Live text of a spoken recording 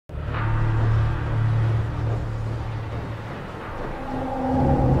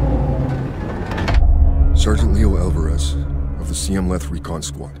TM-Leth Recon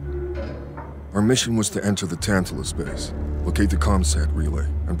Squad. Our mission was to enter the Tantalus base, locate the comsat relay,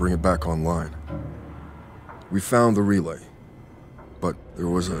 and bring it back online. We found the relay, but there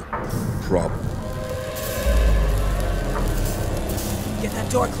was a problem. Get that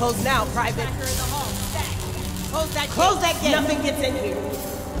door closed now, Private. Close that gate. Nothing gets in here.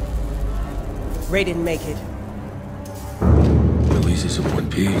 Ray didn't make it. Releases of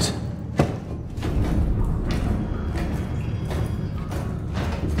 1Ps.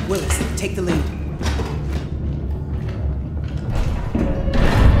 Willis, take the lead.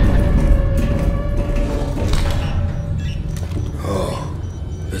 Oh,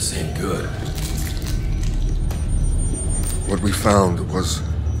 this ain't good. What we found was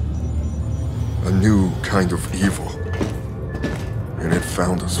a new kind of evil, and it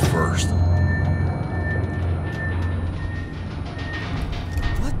found us first.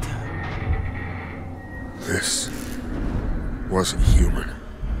 What the? This wasn't human.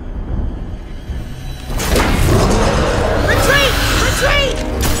 Retreat! Retreat!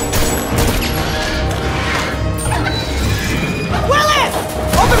 Willis!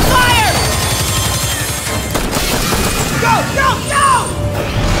 Open fire! Go! Go! Go!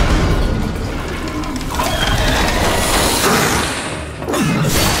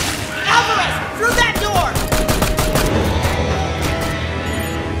 Alvarez! Through that door!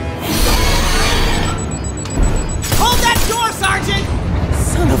 Hold that door, Sergeant!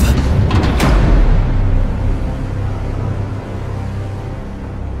 Son of a...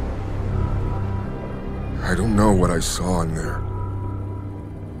 I don't know what I saw in there.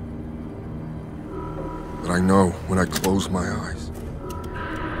 But I know when I close my eyes,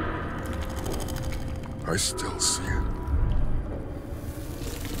 I still see it.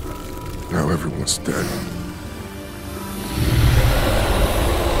 Now everyone's dead.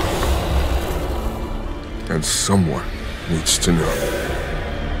 And someone needs to know.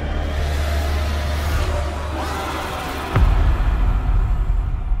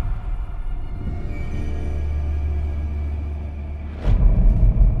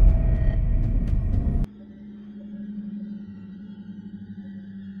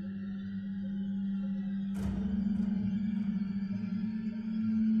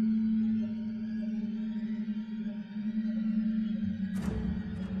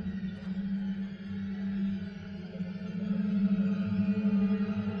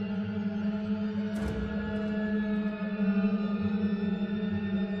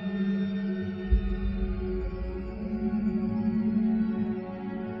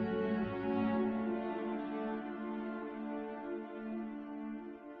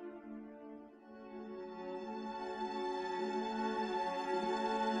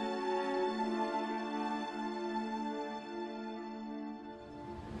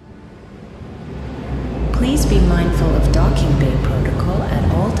 Please be mindful of docking bay protocol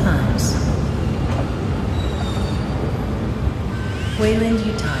at all times. Wayland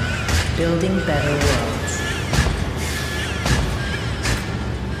Yutani, building better worlds.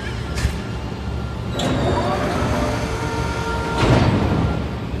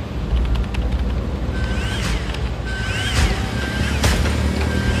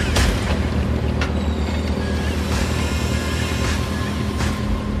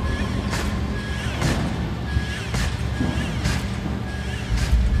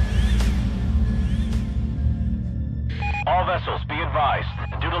 All vessels, be advised.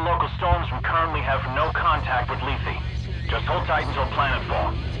 Due to local storms, we currently have no contact with Lethe. Just hold tight until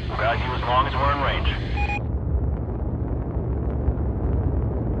planetfall. We'll guide you as long as we're in range.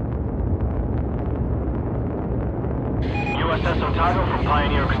 USS Otago from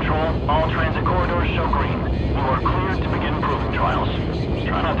Pioneer Control. All transit corridors show green. You are cleared to begin proving trials.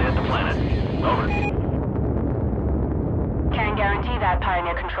 Try not to hit the planet. Over. Can't guarantee that,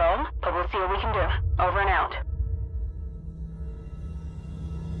 Pioneer Control, but we'll see what we can do. Over and out.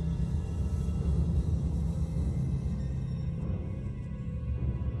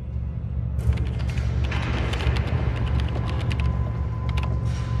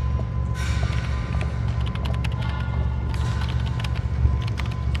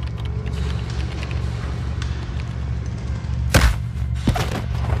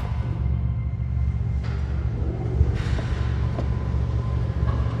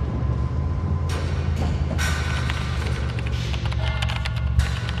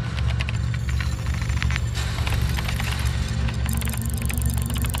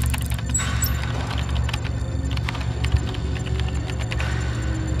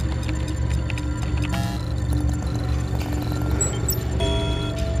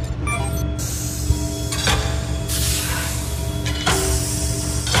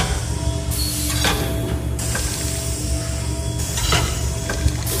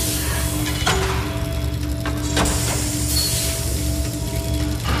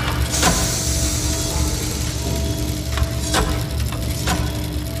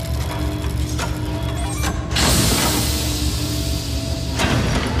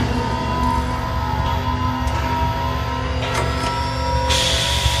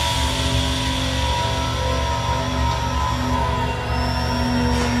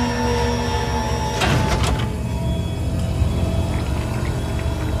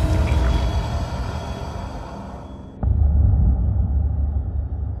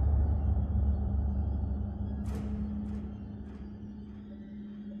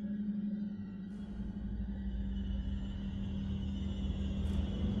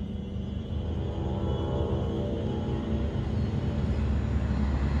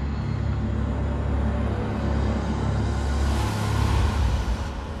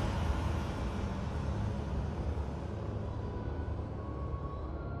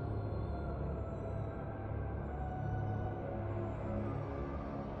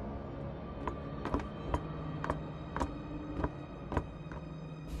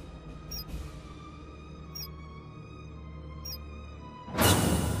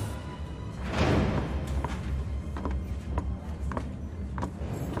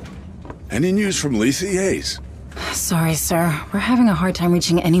 Any news from Lethe, Hayes? Sorry, sir. We're having a hard time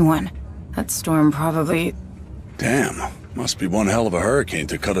reaching anyone. That storm probably... Damn. Must be one hell of a hurricane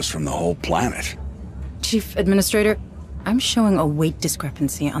to cut us from the whole planet. Chief Administrator, I'm showing a weight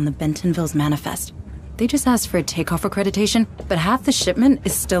discrepancy on the Bentonville's manifest. They just asked for a takeoff accreditation, but half the shipment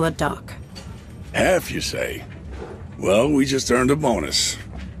is still at dock. Half, you say? Well, we just earned a bonus.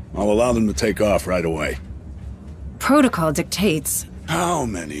 I'll allow them to take off right away. Protocol dictates... How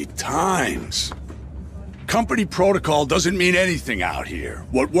many times? Company protocol doesn't mean anything out here.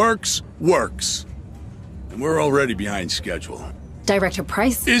 What works, works. And we're already behind schedule. Director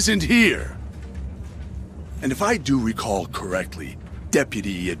Price? Isn't here. And if I do recall correctly,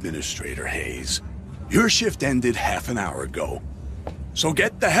 Deputy Administrator Hayes, your shift ended half an hour ago. So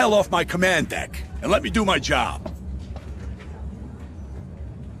get the hell off my command deck and let me do my job.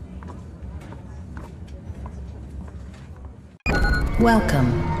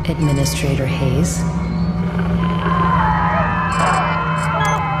 Welcome, Administrator Hayes.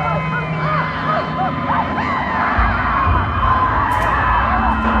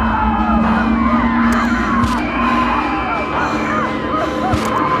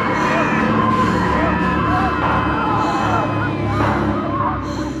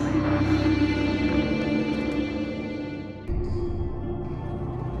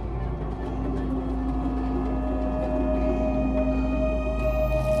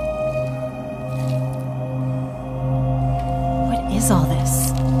 All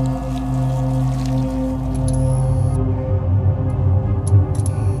this?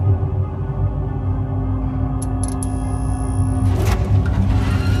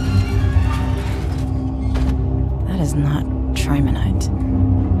 That is not trimonite.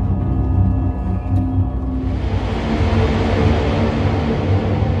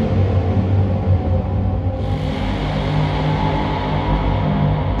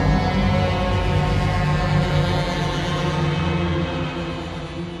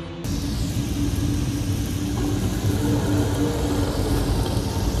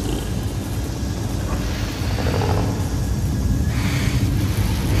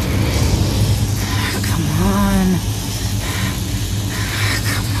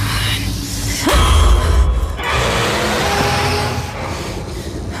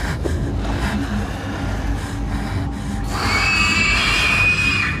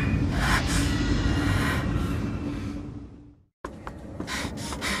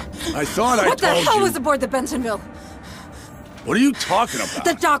 I thought I told you... What the hell was aboard the Bentonville? What are you talking about?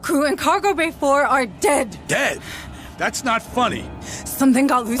 The dock crew in Cargo Bay 4 are dead. Dead? That's not funny. Something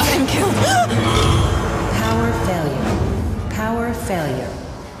got loose and killed. Power failure. Power failure.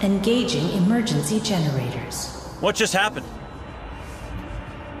 Engaging emergency generators. What just happened?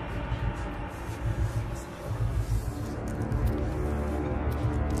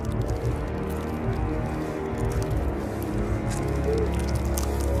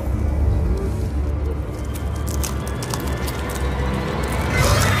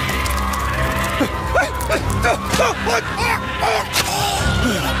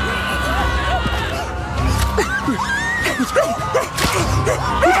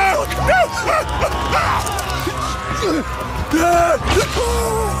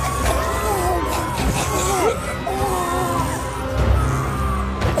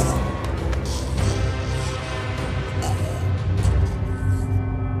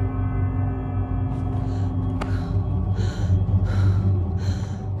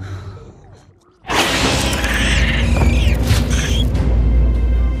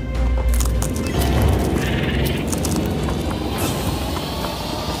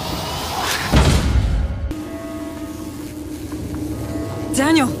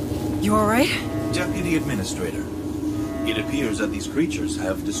 Daniel, you alright? Deputy Administrator, it appears that these creatures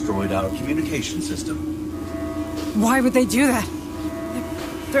have destroyed our communication system. Why would they do that?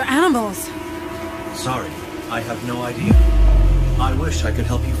 They're animals. Sorry, I have no idea. I wish I could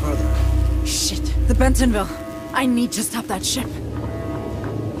help you further. Shit, the Bentonville. I need to stop that ship.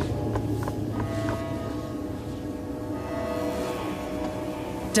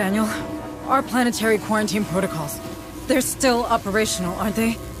 Daniel, our planetary quarantine protocols. They're still operational, aren't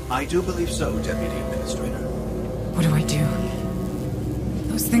they? I do believe so, Deputy Administrator. What do I do?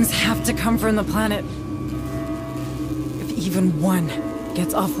 Those things have to come from the planet. If even one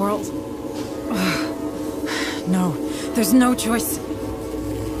gets off-world... No, there's no choice.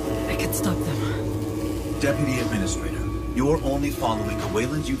 I can stop them. Deputy Administrator, you're only following the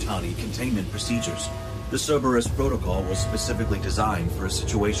Weyland-Yutani containment procedures. The Cerberus protocol was specifically designed for a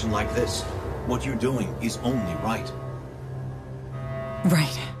situation like this. What you're doing is only right.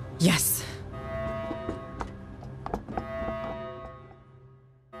 Right. Yes.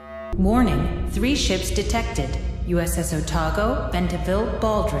 Warning, 3 ships detected. USS Otago, Bentonville,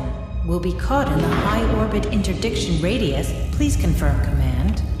 Baldwin. Will be caught in the high orbit interdiction radius. Please confirm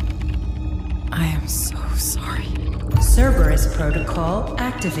command. I am so sorry. Cerberus protocol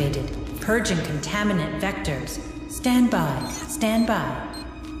activated. Purging contaminant vectors. Stand by. Stand by.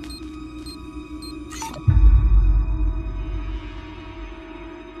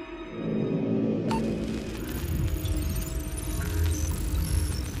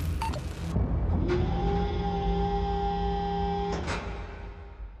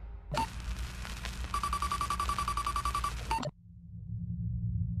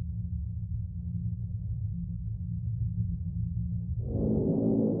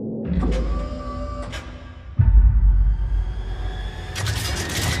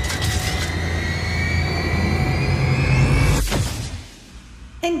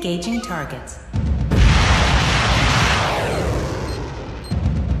 Engaging targets.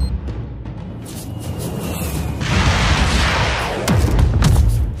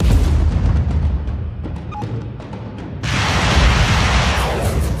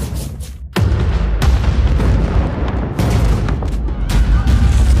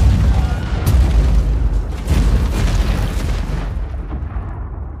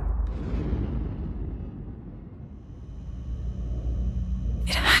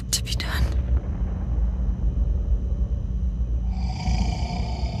 It had to be done.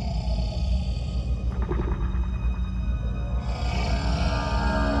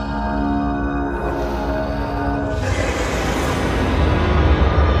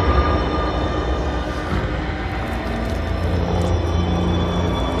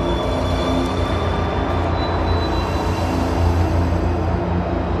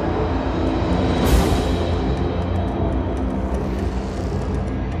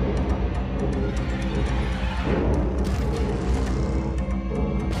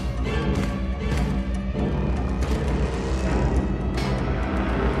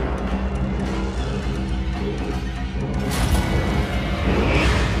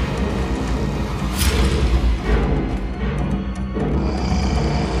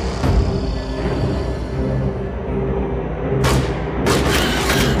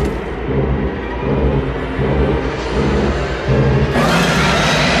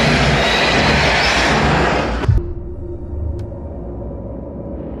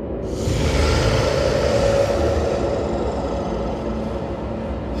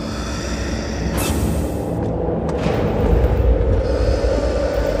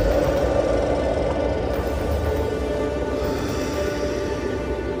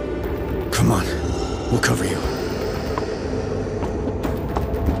 Come on, we'll cover you.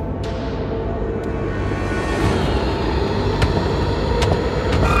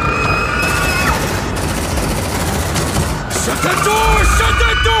 Shut that door! Shut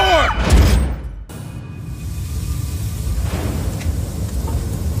that door!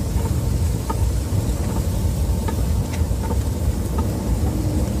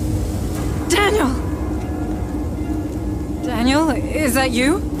 Daniel, is that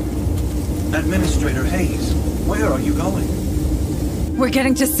you? Administrator Hayes, where are you going? We're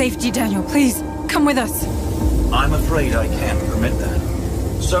getting to safety, Daniel. Please, come with us. I'm afraid I can't permit that.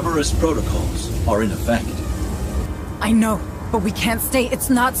 Cerberus protocols are in effect. I know, but we can't stay. It's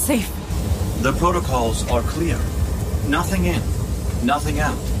not safe. The protocols are clear. Nothing in, nothing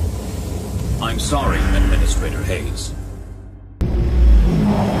out. I'm sorry, Administrator Hayes.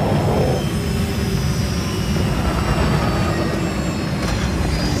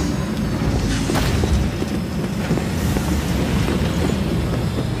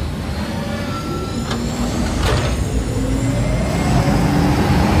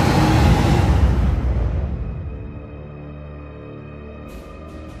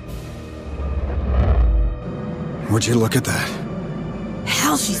 Would you look at that?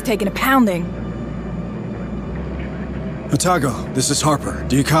 Hell, she's taking a pounding. Otago, this is Harper.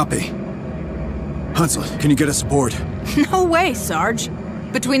 Do you copy? Hunslet, can you get us aboard? No way, Sarge.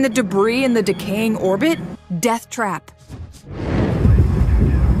 Between the debris and the decaying orbit, death trap.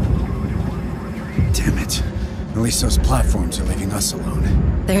 Damn it. At least those platforms are leaving us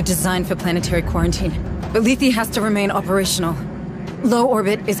alone. They're designed for planetary quarantine, but Lethe has to remain operational. Low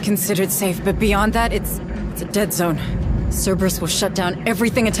orbit is considered safe, but beyond that, it's a dead zone. Cerberus will shut down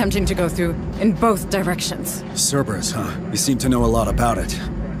everything attempting to go through, in both directions. Cerberus, huh? You seem to know a lot about it.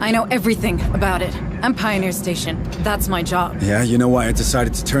 I know everything about it. I'm Pioneer Station. That's my job. Yeah, you know why I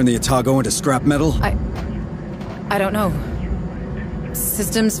decided to turn the Otago into scrap metal? I don't know.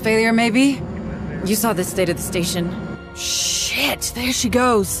 Systems failure, maybe? You saw the state of the station. Shit, there she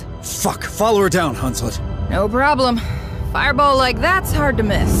goes. Fuck, follow her down, Hunslet. No problem. Fireball like that's hard to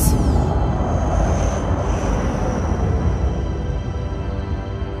miss.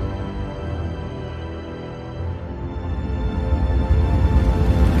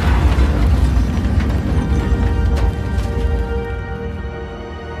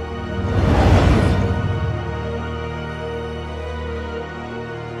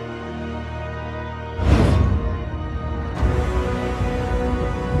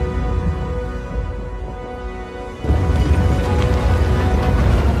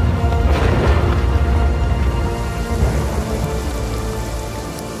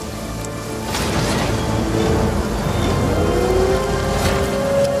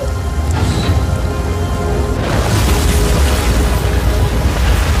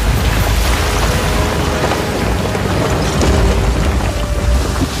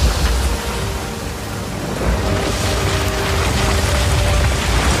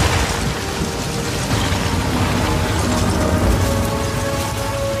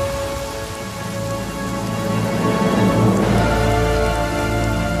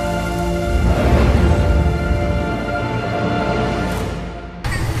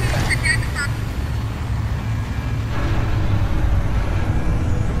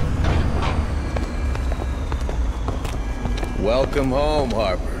 Welcome home,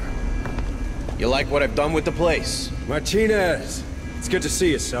 Harper. You like what I've done with the place? Martinez! It's good to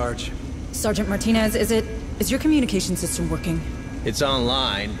see you, Sarge. Sergeant Martinez, is your communication system working? It's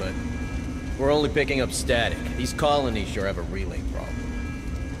online, but we're only picking up static. These colonies sure have a relay problem.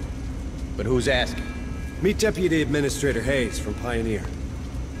 But who's asking? Meet Deputy Administrator Hayes from Pioneer.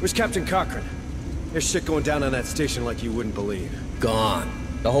 Where's Captain Cochran? There's shit going down on that station like you wouldn't believe. Gone.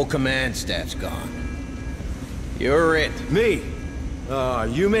 The whole command staff's gone. You're it. Me?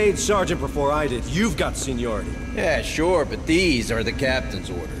 You made Sergeant before I did. You've got seniority. Yeah, sure, but these are the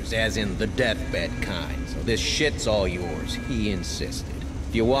captain's orders, as in the deathbed kind. So this shit's all yours. He insisted.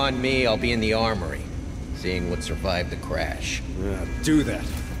 If you want me, I'll be in the armory, seeing what survived the crash. Do that.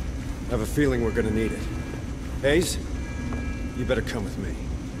 I have a feeling we're gonna need it. Hayes, you better come with me.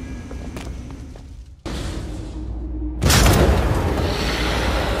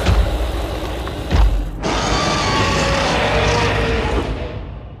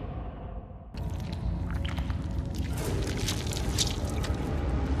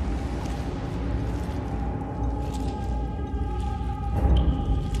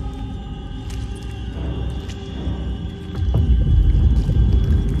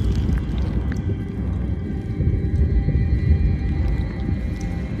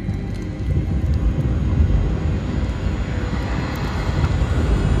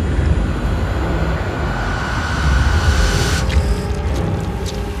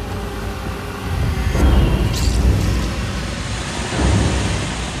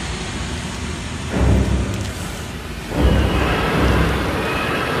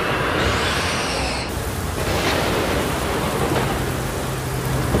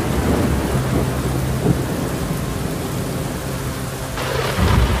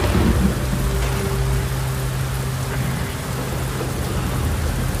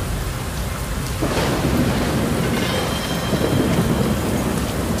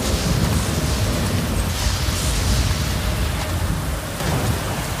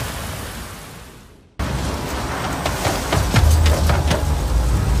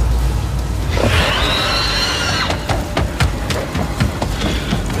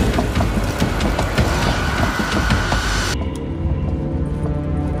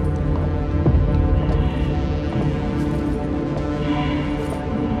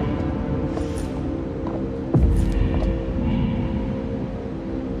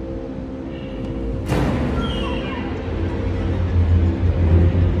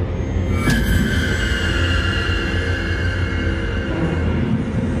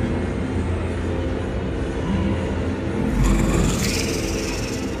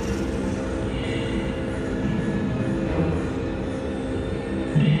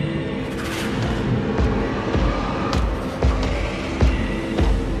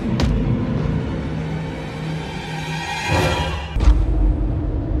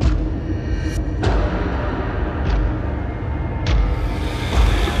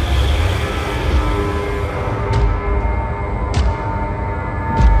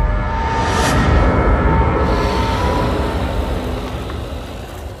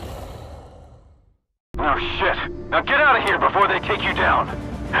 Take you down.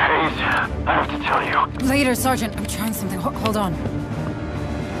 Hayes, I have to tell you. Later, Sergeant. I'm trying something. Hold on.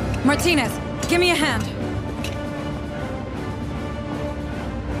 Martinez, give me a hand.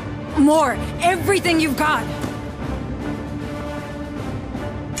 More. Everything you've got.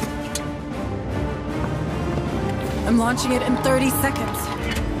 I'm launching it in 30 seconds.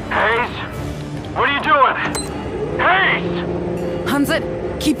 Hayes? What are you doing? Hayes! Hunzit,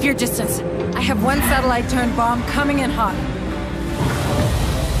 keep your distance. I have one satellite-turned bomb coming in hot.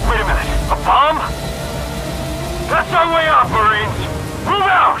 Wait a minute. A bomb? That's our way out, Marines! Move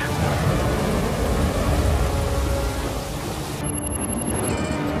out!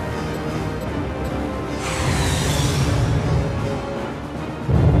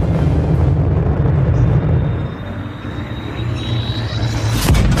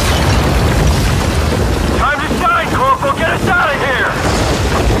 Time to shine, Corporal! Get us out of here!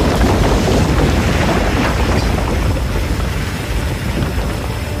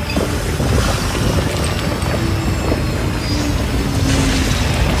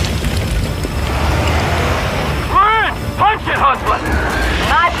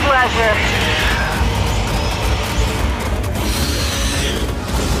 My pleasure.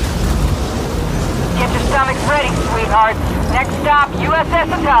 Get your stomachs ready, sweetheart. Next stop, USS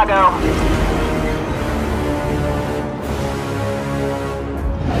Otago.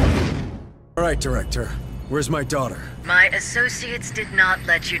 All right, Director. Where's my daughter? My associates did not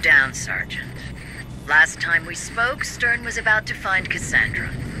let you down, Sergeant. Last time we spoke, Stern was about to find Cassandra.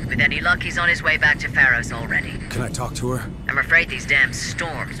 With any luck, he's on his way back to Pharos already. Can I talk to her? I'm afraid these damn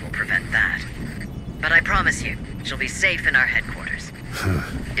storms will prevent that. But I promise you, she'll be safe in our headquarters.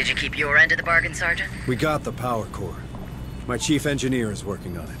 Did you keep your end of the bargain, Sergeant? We got the power core. My chief engineer is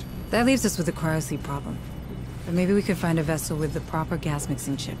working on it. That leaves us with the cryosleep problem. But maybe we could find a vessel with the proper gas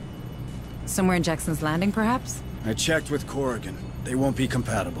mixing chip. Somewhere in Jackson's Landing, perhaps? I checked with Corrigan. They won't be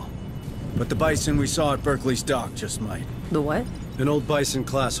compatible. But the Bison we saw at Berkeley's dock just might. The what? An old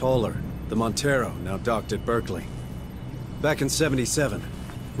Bison-class hauler. The Montero, now docked at Berkeley. Back in '77,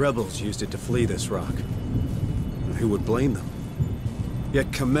 rebels used it to flee this rock. And who would blame them?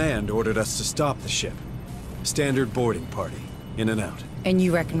 Yet Command ordered us to stop the ship. Standard boarding party. In and out. And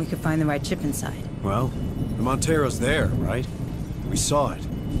you reckon we could find the right chip inside? Well, the Montero's there, right? We saw it.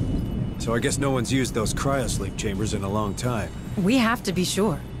 So I guess no one's used those cryosleep chambers in a long time. We have to be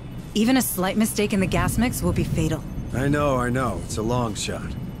sure. Even a slight mistake in the gas mix will be fatal. I know. It's a long shot.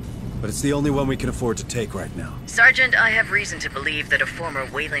 But it's the only one we can afford to take right now. Sergeant, I have reason to believe that a former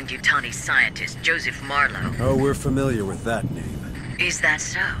Weyland-Yutani scientist, Joseph Marlowe... Oh, we're familiar with that name. Is that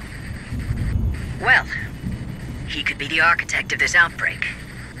so? Well, he could be the architect of this outbreak.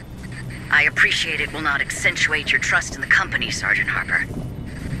 I appreciate it will not accentuate your trust in the company, Sergeant Harper.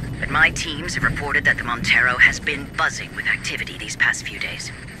 But my teams have reported that the Montero has been buzzing with activity these past few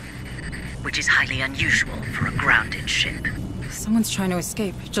days. Which is highly unusual for a grounded ship. Someone's trying to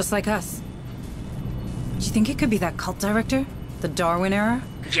escape, just like us. Do you think it could be that cult director? The Darwin era?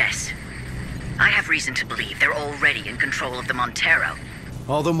 Yes. I have reason to believe they're already in control of the Montero.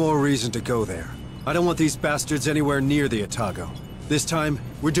 All the more reason to go there. I don't want these bastards anywhere near the Otago. This time,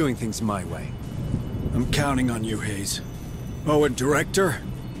 we're doing things my way. I'm counting on you, Hayes. Oh, and Director?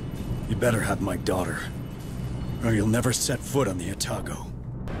 You better have my daughter. Or you'll never set foot on the Otago.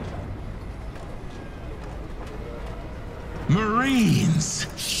 Marines!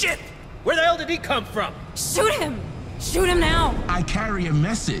 Shit! Where the hell did he come from? Shoot him! Shoot him now! I carry a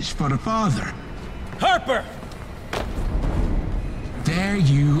message for the father. Harper! There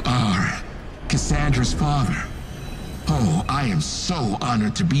you are, Cassandra's father. Oh, I am so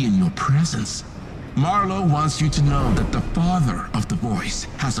honored to be in your presence. Marlowe wants you to know that the father of the voice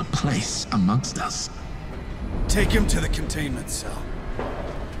has a place amongst us. Take him to the containment cell.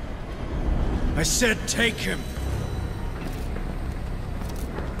 I said take him!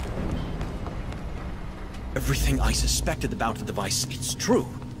 Everything I suspected about the device, it's true.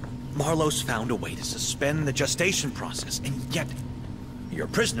 Marlowe's found a way to suspend the gestation process, and yet... your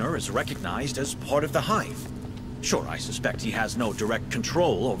prisoner is recognized as part of the Hive. Sure, I suspect he has no direct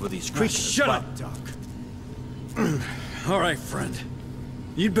control over these creatures, Shut up, Doc. All right, friend.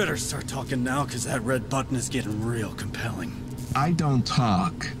 You'd better start talking now, because that red button is getting real compelling. I don't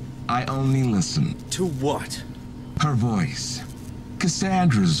talk. I only listen. To what? Her voice.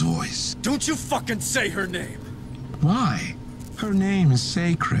 Cassandra's voice. Don't you fucking say her name! Why? Her name is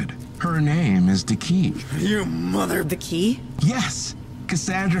sacred. Her name is the key. You mother... The key? Yes.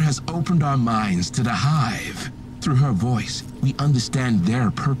 Cassandra has opened our minds to the Hive. Through her voice, we understand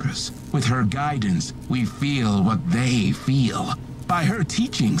their purpose. With her guidance, we feel what they feel. By her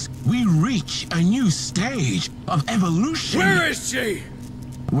teachings, we reach a new stage of evolution. Where is she?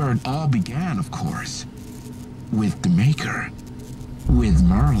 Where it all began, of course. With the Maker. With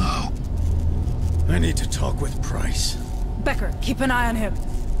Marlowe. I need to talk with Price. Becker, keep an eye on him.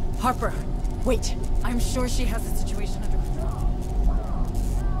 Harper, wait. I'm sure she has the situation under control.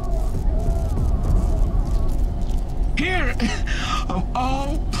 Here! Of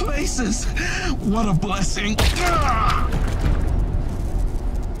all places! What a blessing!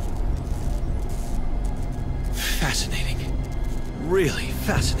 Fascinating. Really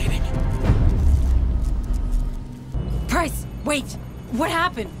fascinating. Price, wait! What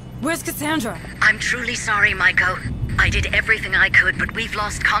happened? Where's Cassandra? I'm truly sorry, Maiko. I did everything I could, but we've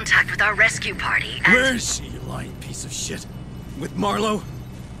lost contact with our rescue party, and... Where is she, you lying piece of shit? With Marlowe?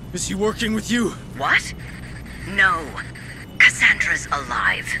 Is he working with you? What? No. Cassandra's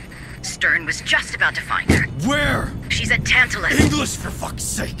alive. Stern was just about to find her. Where? She's at Tantalus. English, for fuck's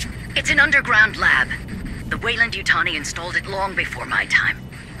sake! It's an underground lab. The Weyland-Yutani installed it long before my time.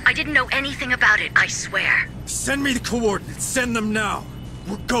 I didn't know anything about it, I swear. Send me the coordinates. Send them now.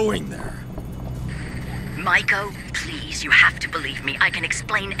 We're going there. Maiko, please, you have to believe me. I can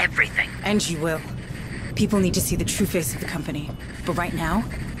explain everything. And you will. People need to see the true face of the company. But right now,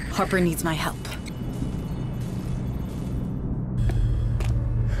 Harper needs my help.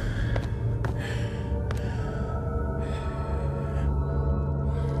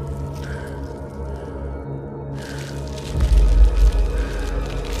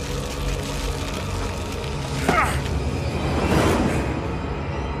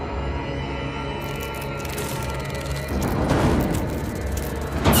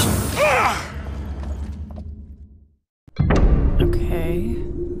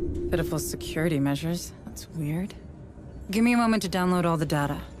 careful security measures. That's weird. Give me a moment to download all the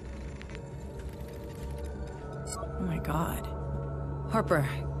data. Oh my god. Harper,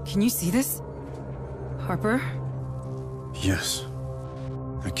 can you see this? Harper? Yes,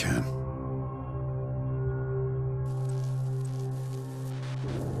 I can.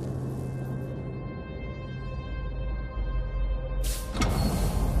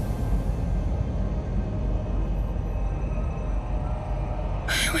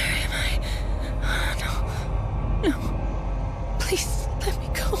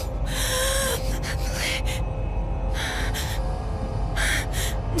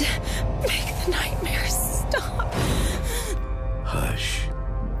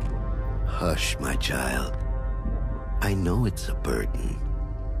 Hush, my child. I know it's a burden,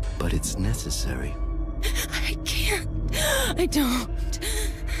 but it's necessary. I can't. I don't.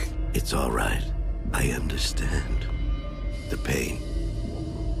 It's all right. I understand. The pain.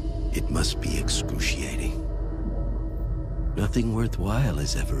 It must be excruciating. Nothing worthwhile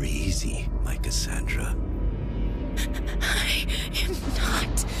is ever easy, my Cassandra. I am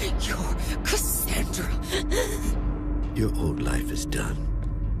not your Cassandra. Your old life is done.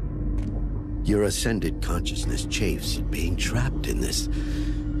 Your ascended consciousness chafes at being trapped in this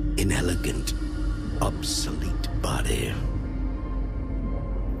inelegant, obsolete body.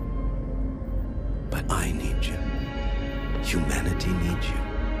 But I need you. Humanity needs you.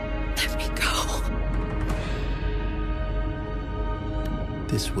 Let me go.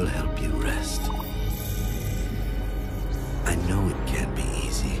 This will help you rest. I know it can't be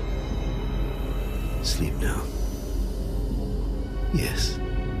easy. Sleep now. Yes.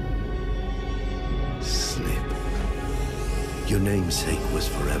 Sleep. Your namesake was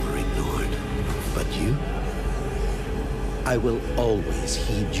forever ignored. But you? I will always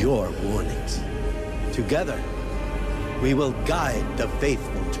heed your warnings. Together, we will guide the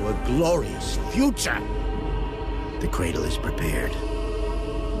faithful to a glorious future. The cradle is prepared.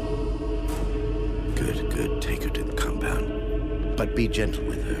 Good, good. Take her to the compound. But be gentle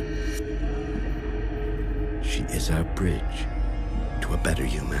with her. She is our bridge to a better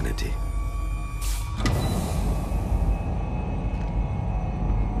humanity.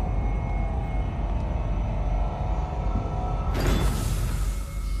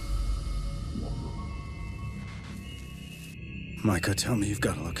 Micah, tell me you've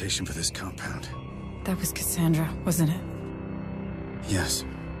got a location for this compound. That was Cassandra, wasn't it? Yes.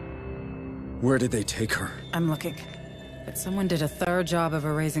 Where did they take her? I'm looking. But someone did a thorough job of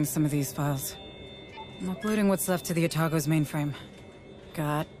erasing some of these files. I'm uploading what's left to the Otago's mainframe.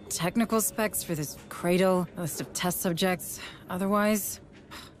 Got technical specs for this cradle, a list of test subjects. Otherwise,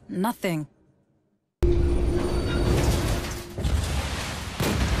 nothing.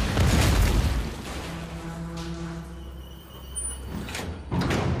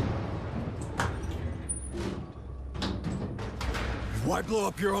 Why blow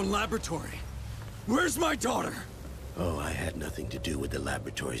up your own laboratory? Where's my daughter? Oh, I had nothing to do with the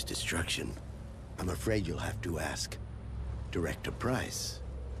laboratory's destruction. I'm afraid you'll have to ask Director Price.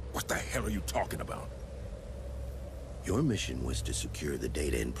 What the hell are you talking about? Your mission was to secure the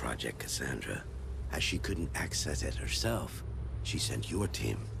data in Project Cassandra. As she couldn't access it herself, she sent your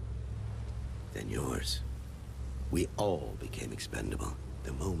team. Then yours. We all became expendable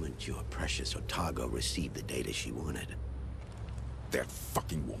the moment your precious Otago received the data she wanted. That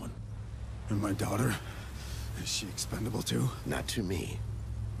fucking woman. And my daughter? Is she expendable too? Not to me.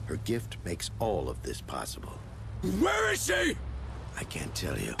 Her gift makes all of this possible. Where is she? I can't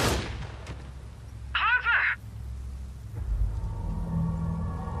tell you. Harper!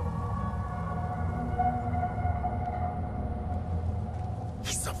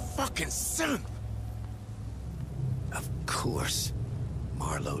 He's a fucking simp! Of course.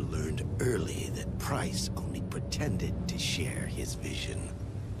 Marlowe learned early that Price only pretended to share his vision.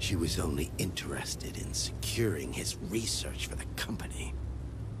 She was only interested in securing his research for the company.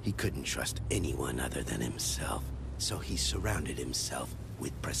 He couldn't trust anyone other than himself, so he surrounded himself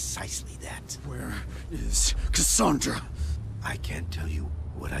with precisely that. Where is Cassandra? I can't tell you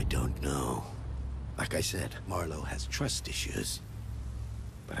what I don't know. Like I said, Marlowe has trust issues.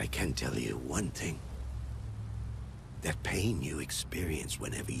 But I can tell you one thing. That pain you experience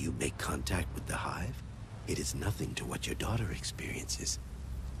whenever you make contact with the Hive, it is nothing to what your daughter experiences.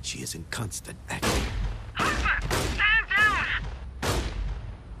 She is in constant agony. Harper! Stand down!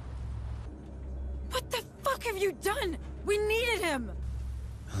 What the fuck have you done? We needed him!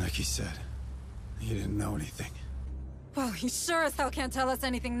 Like he said, he didn't know anything. Well, he sure as hell can't tell us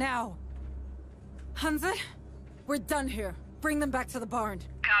anything now. Hansa, we're done here. Bring them back to the barn.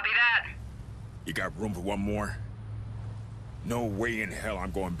 Copy that. You got room for one more? No way in hell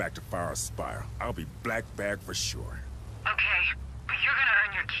I'm going back to Fire Spire. I'll be black bag for sure. Okay, but you're gonna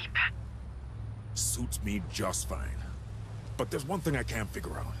earn your keep. Suits me just fine. But there's one thing I can't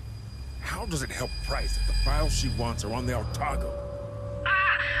figure out. How does it help Price if the files she wants are on the Otago?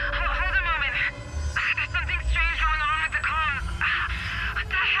 Hold a moment. There's something strange going on with the comms. What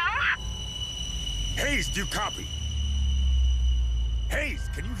the hell? Hayes, do you copy? Hayes,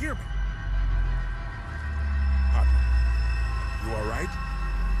 can you hear me? Harper, you all right?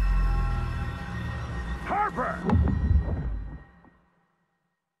 Harper!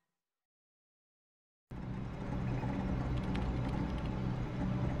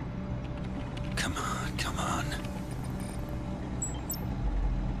 Come on, come on.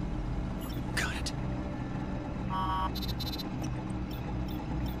 Got it.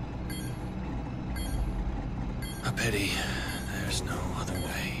 A pity. There's no other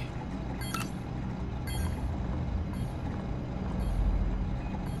way.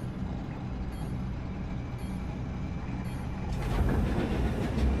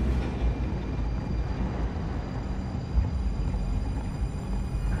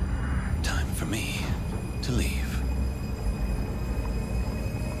 Time for me to leave.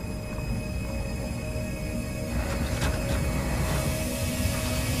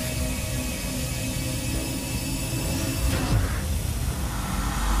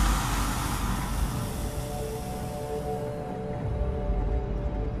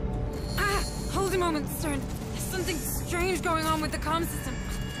 Hold a moment, Stern. There's something strange going on with the comm system.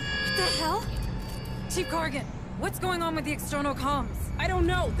 What the hell? Chief Corrigan, what's going on with the external comms? I don't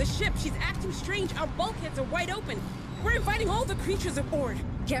know. The ship, she's acting strange. Our bulkheads are wide open. We're inviting all the creatures aboard.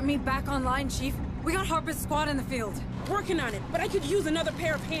 Get me back online, Chief. We got Harper's squad in the field. Working on it, but I could use another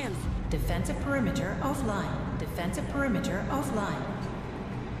pair of hands. Defensive perimeter offline. Defensive perimeter offline.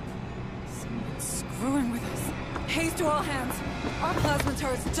 Someone's screwing with us. Haste to all hands. Our plasma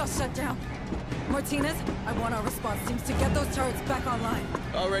turrets just shut down. Martinez, I want our response teams to get those turrets back online.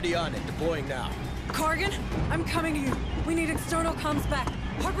 Already on it. Deploying now. Corrigan, I'm coming to you. We need external comms back.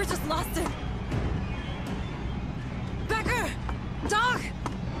 Harper just lost it. Becker! Doc!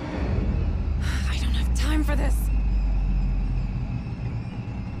 I don't have time for this.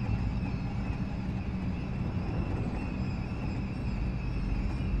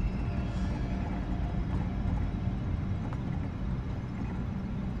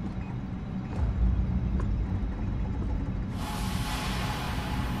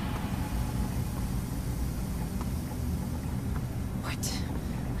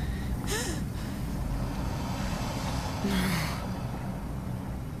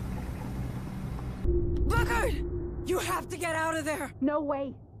 You have to get out of there! No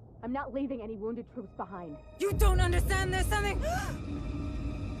way! I'm not leaving any wounded troops behind. You don't understand this, something...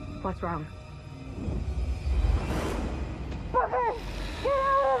 What's wrong? Booker! Get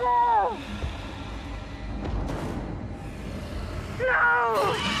out of there!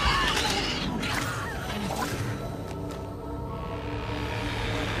 No!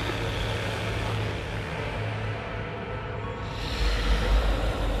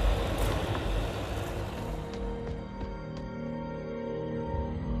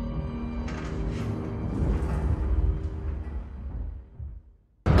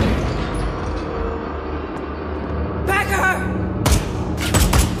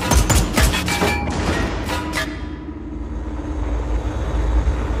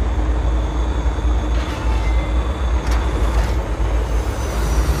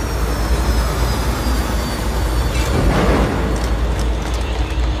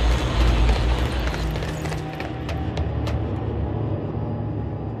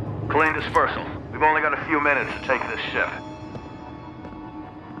 Clean dispersal. We've only got a few minutes to take this ship.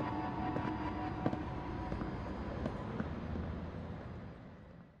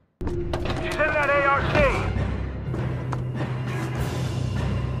 She's in that ARC!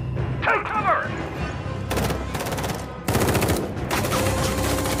 Take cover!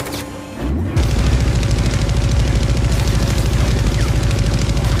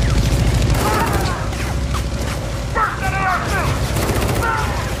 Burst that ARC!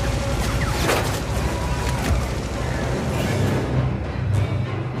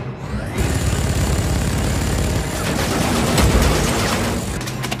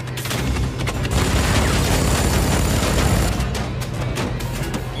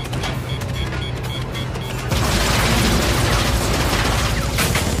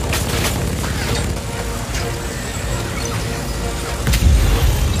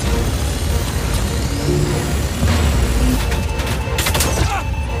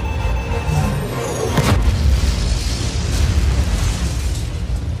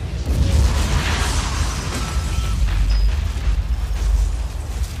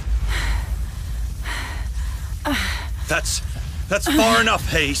 That's far enough,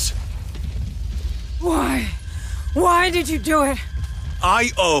 Hayes. Why? Why did you do it?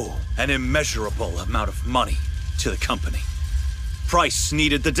 I owe an immeasurable amount of money to the company. Price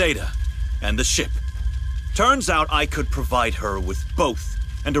needed the data and the ship. Turns out I could provide her with both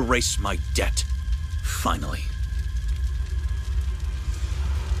and erase my debt. Finally.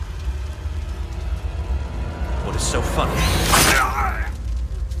 What is so funny?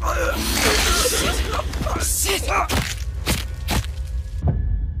 Sit!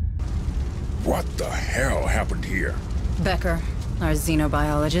 What the hell happened here? Becker, our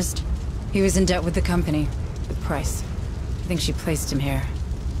xenobiologist. He was in debt with the company, with Price. I think she placed him here.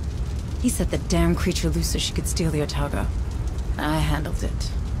 He set the damn creature loose so she could steal the Otago. I handled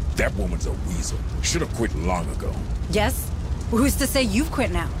it. That woman's a weasel. Should have quit long ago. Yes? Who's to say you've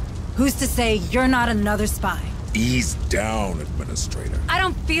quit now? Who's to say you're not another spy? Ease down, Administrator. I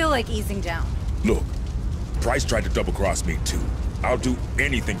don't feel like easing down. Look, Price tried to double-cross me too. I'll do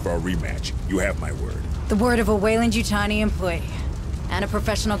anything for a rematch. You have my word. The word of a Weyland-Yutani employee. And a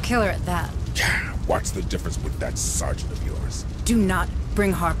professional killer at that. What's the difference with that sergeant of yours? Do not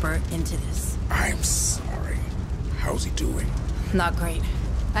bring Harper into this. I'm sorry. How's he doing? Not great.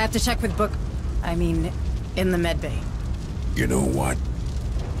 I have to check with in the medbay. You know what?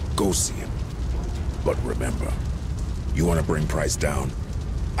 Go see him. But remember, you want to bring Price down?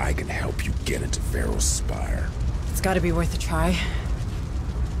 I can help you get into Pharaoh's Spire. It's gotta be worth a try.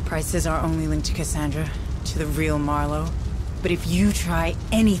 Price is our only link to Cassandra, to the real Marlowe. But if you try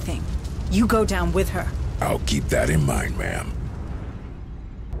anything, you go down with her. I'll keep that in mind, ma'am.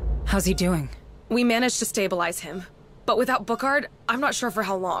 How's he doing? We managed to stabilize him. But without Bookard, I'm not sure for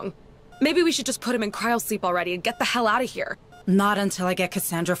how long. Maybe we should just put him in cryosleep already and get the hell out of here. Not until I get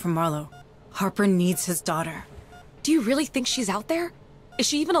Cassandra from Marlowe. Harper needs his daughter. Do you really think she's out there? Is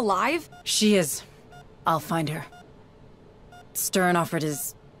she even alive? She is. I'll find her. Stern offered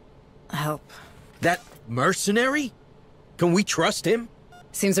his... help. That mercenary? Can we trust him?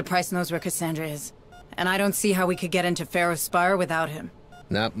 Seems that Price knows where Cassandra is. And I don't see how we could get into Pharaoh's Spire without him.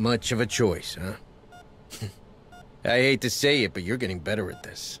 Not much of a choice, huh? I hate to say it, but you're getting better at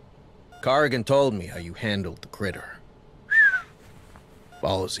this. Corrigan told me how you handled the critter.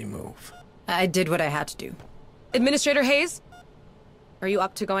 Ballsy move. I did what I had to do. Administrator Hayes? Are you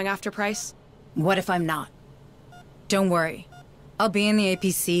up to going after Price? What if I'm not? Don't worry. I'll be in the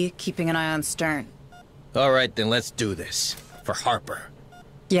APC, keeping an eye on Stern. All right, then let's do this. For Harper.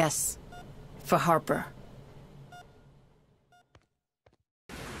 Yes. For Harper.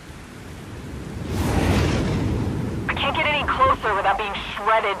 I can't get any closer without being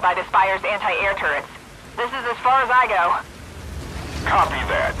shredded by the Spire's anti-air turrets. This is as far as I go. Copy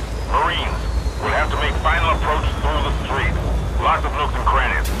that. Marines, we'll have to make final approach through the street. Lots of nooks and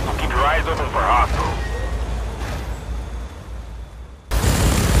crannies, so keep your eyes open for hostiles.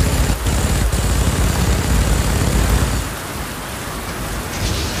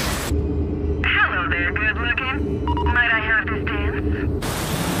 Hello there, good looking. Might I have this dance?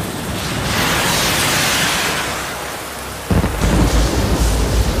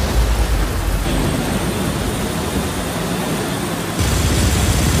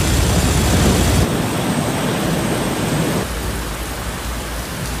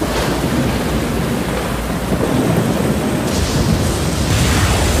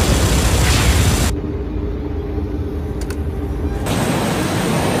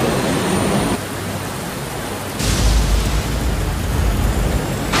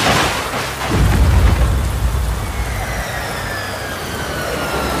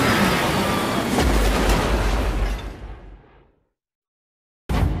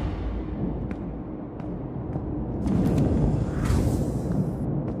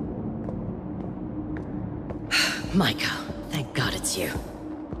 Michael, thank God it's you.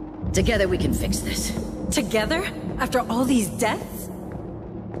 Together we can fix this. Together? After all these deaths?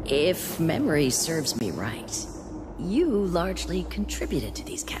 If memory serves me right, you largely contributed to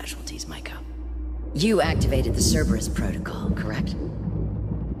these casualties, Michael. You activated the Cerberus protocol, correct?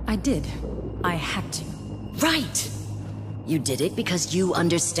 I did. I had to. Right! You did it because you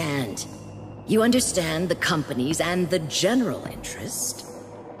understand. You understand the companies and the general interest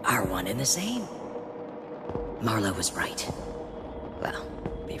are one and the same. Marlowe was right. Well,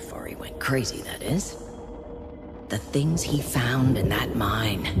 before he went crazy, that is. The things he found in that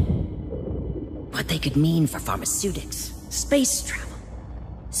mine. What they could mean for pharmaceutics, space travel,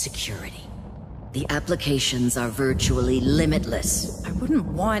 security. The applications are virtually limitless. I wouldn't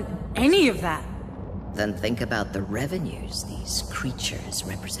want any of that. Then think about the revenues these creatures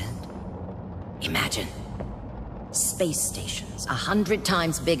represent. Imagine. Space stations 100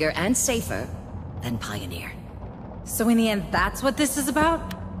 times bigger and safer than Pioneer. So in the end, that's what this is about?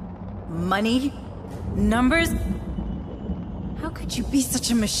 Money? Numbers? How could you be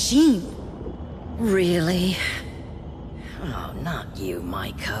such a machine? Really? Oh, not you,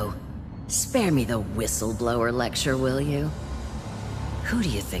 Maiko. Spare me the whistleblower lecture, will you? Who do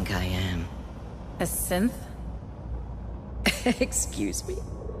you think I am? A synth? Excuse me?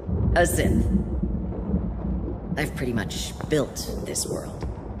 A synth. I've pretty much built this world.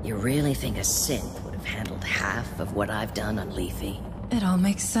 You really think a synth would have handled half of what I've done on Lethe? It all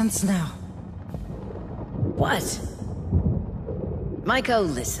makes sense now. What? Maiko,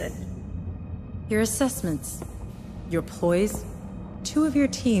 listen. Your assessments. Your ploys. 2 of your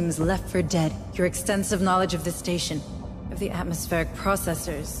teams left for dead. Your extensive knowledge of the station. Of the atmospheric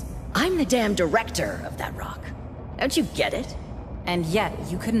processors. I'm the damn director of that rock. Don't you get it? And yet,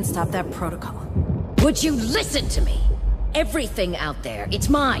 you couldn't stop that protocol. Would you listen to me? Everything out there, it's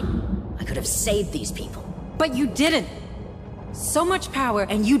mine. I could have saved these people. But you didn't. So much power,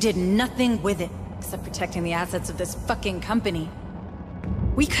 and you did nothing with it. Except protecting the assets of this fucking company.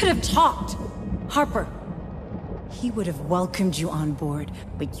 We could have talked. Harper. He would have welcomed you on board.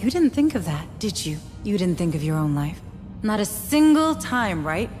 But you didn't think of that, did you? You didn't think of your own life. Not a single time,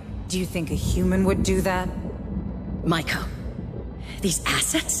 right? Do you think a human would do that? Maiko, these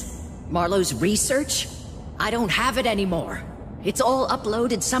assets? Marlowe's research? I don't have it anymore. It's all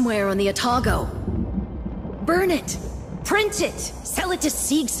uploaded somewhere on the Otago. Burn it! Print it! Sell it to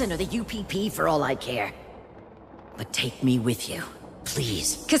Seegson or the UPP for all I care. But take me with you,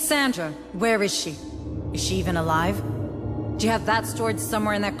 please. Cassandra, where is she? Is she even alive? Do you have that stored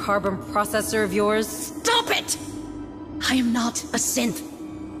somewhere in that carbon processor of yours? Stop it! I am not a synth.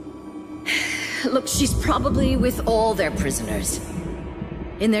 Look, she's probably with all their prisoners.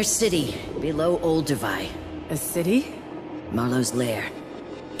 In their city, below Old Devi. A city? Marlowe's lair.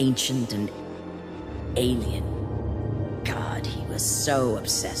 Ancient and alien. God, he was so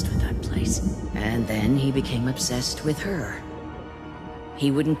obsessed with that place. And then he became obsessed with her.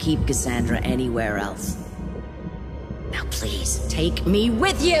 He wouldn't keep Cassandra anywhere else. Now please, take me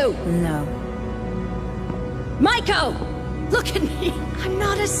with you! No. Maiko! Look at me! I'm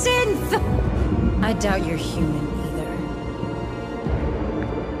not a synth! I doubt you're human either.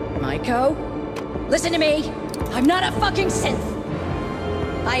 Maiko? Listen to me! I'm not a fucking synth!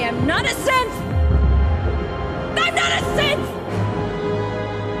 I am not a synth! I'm not a synth!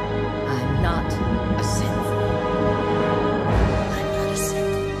 I'm not a synth. I'm not a synth.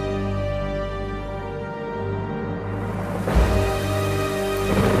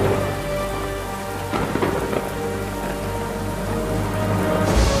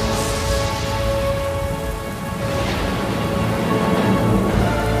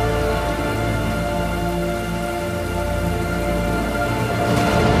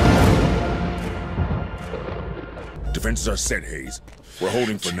 Defenses are set, Hayes. We're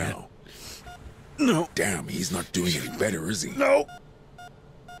holding for now. No. Damn, he's not doing any better, is he? No.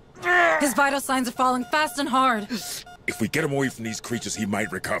 His vital signs are falling fast and hard. If we get him away from these creatures, he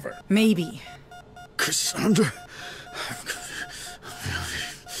might recover. Maybe. Cassandra...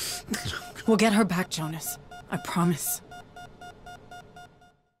 We'll get her back, Jonas. I promise.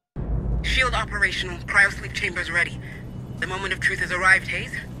 Shield operational. Cryosleep chambers ready. The moment of truth has arrived,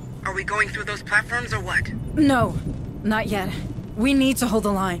 Hayes. Are we going through those platforms or what? No, not yet. We need to hold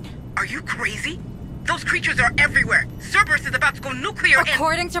the line. Are you crazy? Those creatures are everywhere. Cerberus is about to go nuclear and—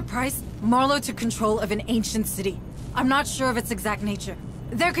 According to Price, Marlowe took control of an ancient city. I'm not sure of its exact nature.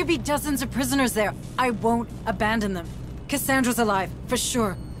 There could be dozens of prisoners there. I won't abandon them. Cassandra's alive, for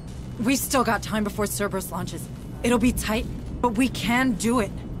sure. We've still got time before Cerberus launches. It'll be tight, but we can do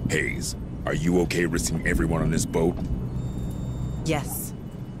it. Hayes, are you okay risking everyone on this boat? Yes.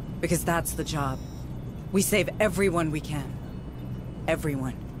 Because that's the job. We save everyone we can.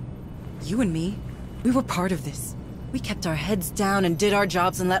 Everyone. You and me, we were part of this. We kept our heads down and did our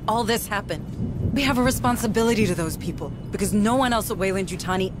jobs and let all this happen. We have a responsibility to those people, because no one else at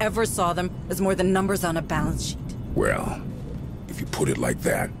Weyland-Yutani ever saw them as more than numbers on a balance sheet. Well, if you put it like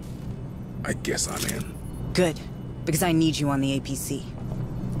that, I guess I'm in. Good, because I need you on the APC.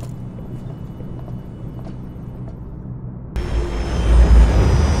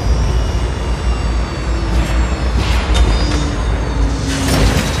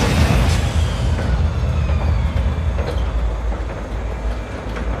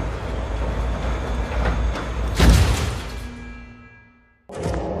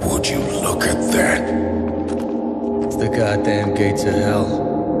 Would you look at that? It's the goddamn gates of hell.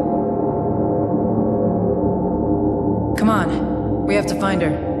 Come on. We have to find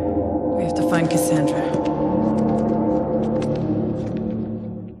her. We have to find Cassandra.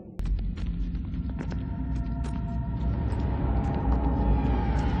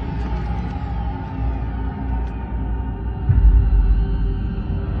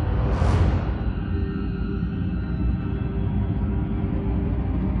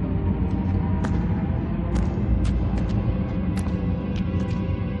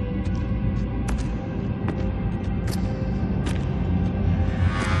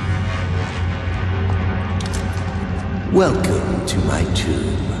 Welcome to my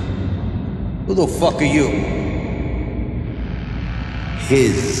tomb. Who the fuck are you?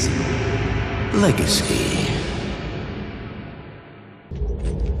 His legacy.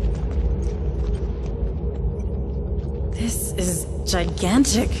 This is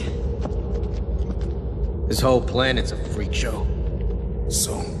gigantic. This whole planet's a freak show.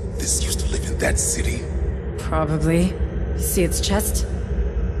 So, this used to live in that city? Probably. See its chest?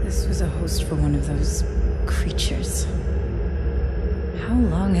 This was a host for one of those creatures. How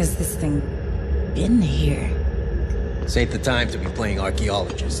long has this thing been here? This ain't the time to be playing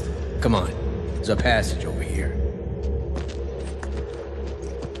archaeologist. Come on, there's a passage over here.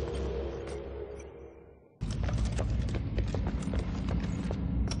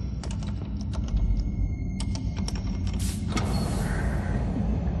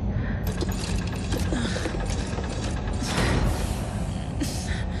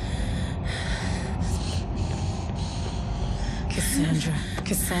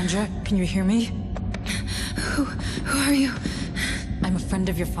 Cassandra, can you hear me? Who are you? I'm a friend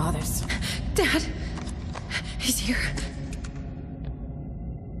of your father's. Dad? He's here.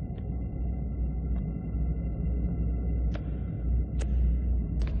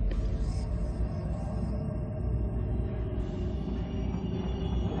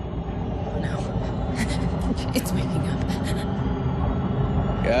 It's waking up.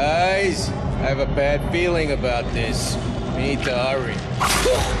 Guys, I have a bad feeling about this. We need to hurry.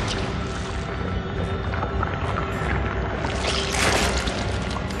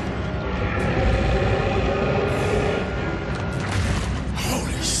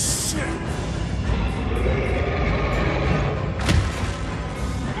 Holy shit!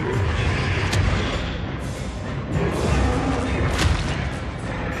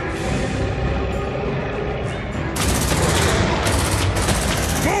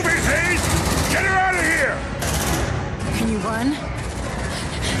 Move it, Hayes! Get her out of here! Can you run?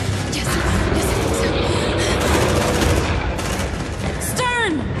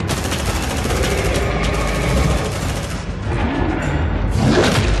 Stern!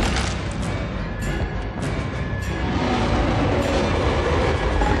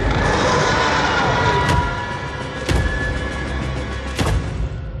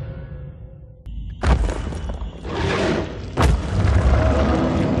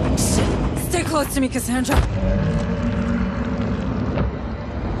 Stay close to me, Cassandra.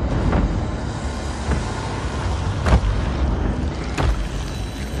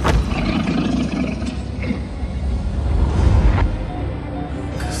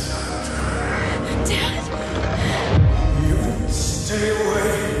 Stay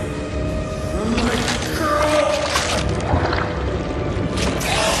away from my girl!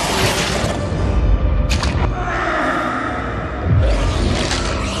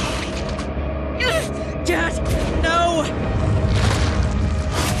 Dad, no!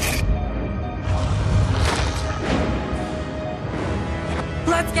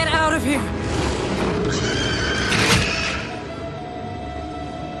 Let's get out of here!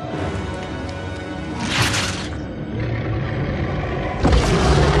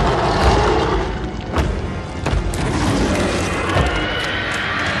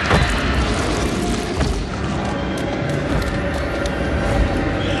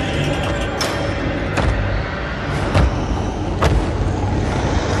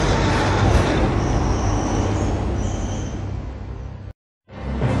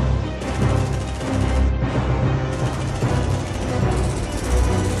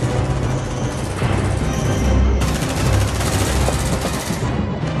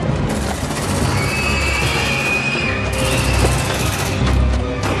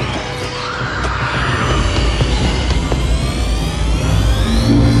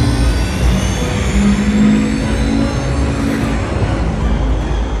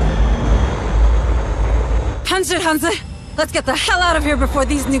 Punch it, Hansa! Let's get the hell out of here before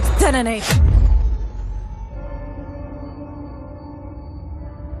these nukes detonate!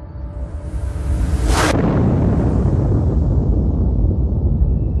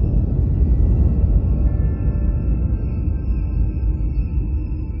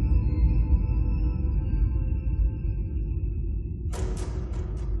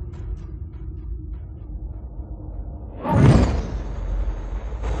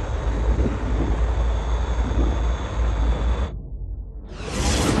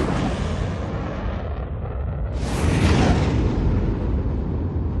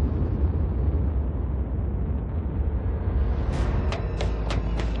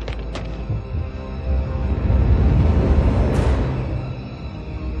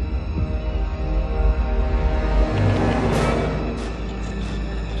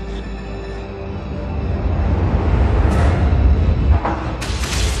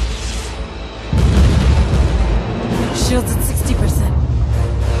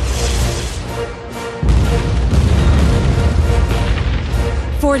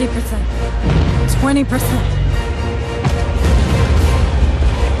 40%. 20%.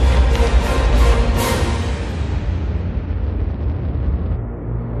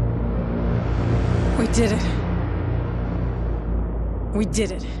 We did it. We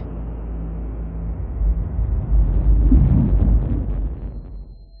did it.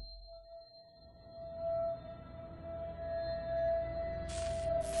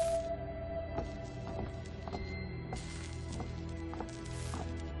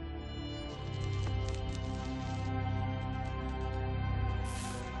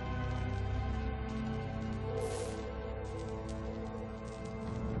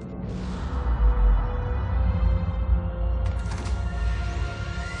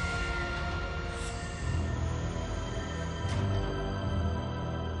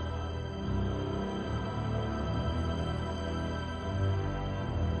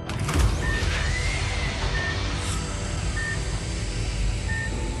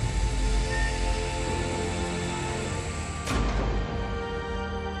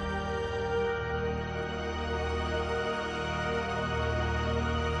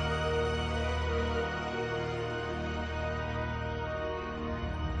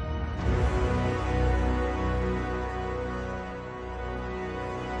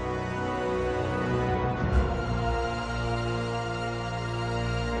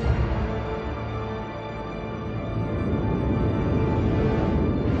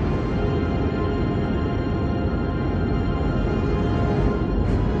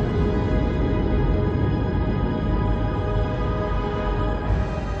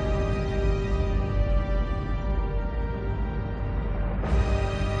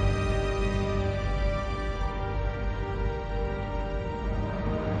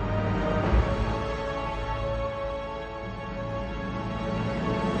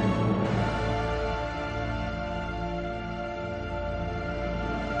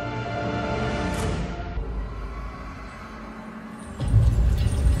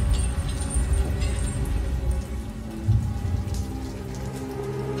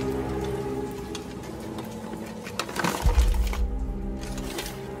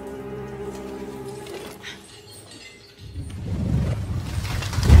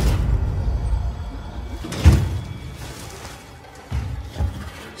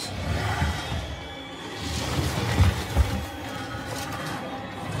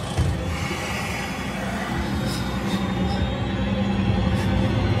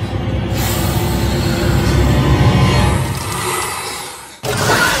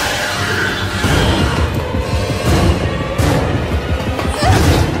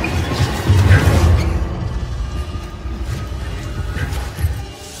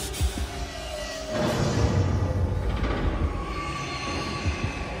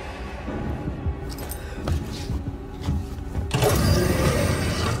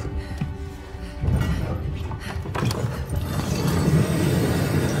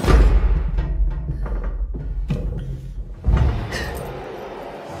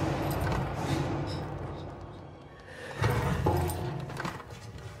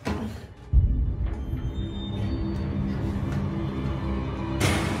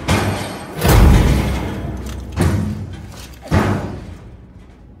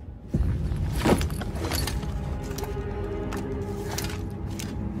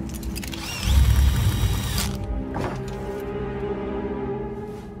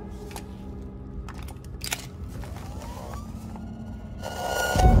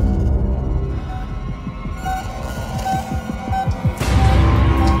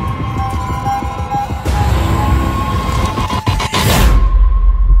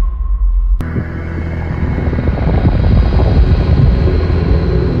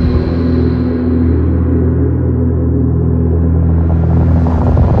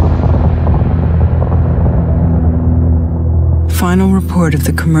 Final report of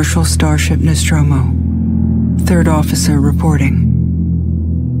the commercial starship Nostromo. Third officer reporting.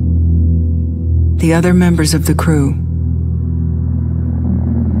 The other members of the crew: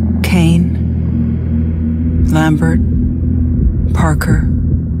 Kane, Lambert, Parker,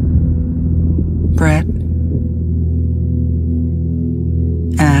 Brett,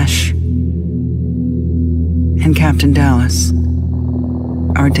 Ash, and Captain Dallas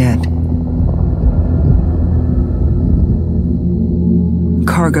are dead.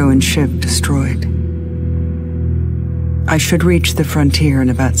 Cargo and ship destroyed. I should reach the frontier in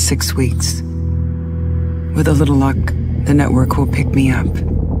about 6 weeks. With a little luck, the network will pick me up.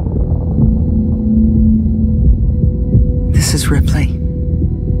 This is Ripley,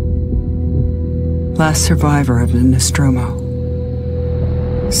 last survivor of the Nostromo,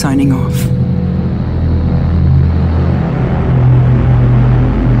 signing off.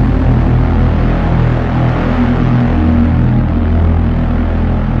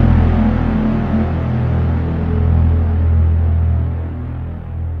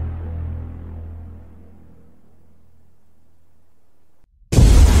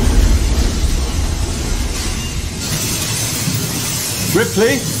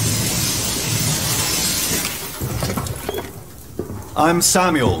 Ripley? I'm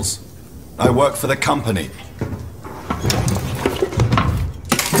Samuels. I work for the company.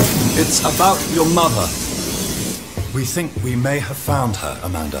 It's about your mother. We think we may have found her,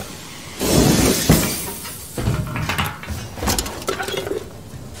 Amanda.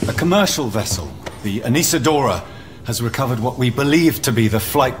 A commercial vessel, the Anisadora, has recovered what we believe to be the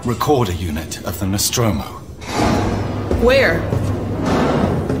flight recorder unit of the Nostromo. Where?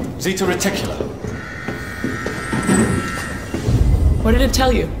 Zeta Reticula. What did it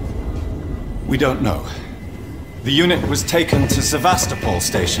tell you? We don't know. The unit was taken to Sevastopol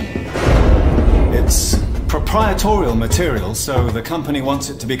station. It's proprietorial material, so the company wants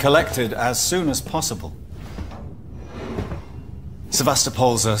it to be collected as soon as possible.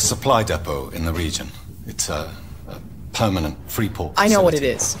 Sevastopol's a supply depot in the region. It's a permanent free port facility. I know what it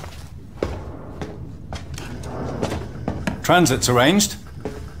is. Transit's arranged.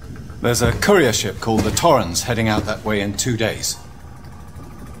 There's a courier ship called the Torrens heading out that way in 2 days.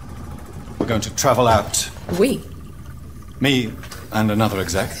 We're going to travel out. We? Me and another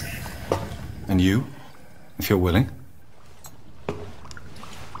exec. And you, if you're willing.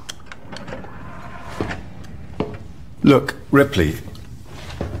 Look, Ripley,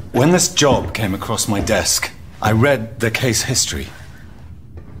 when this job came across my desk, I read the case history.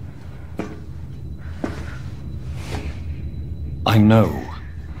 I know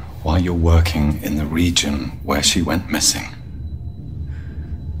why you're working in the region where she went missing.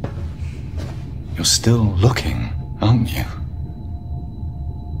 You're still looking, aren't you?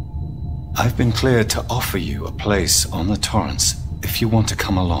 I've been cleared to offer you a place on the Torrens if you want to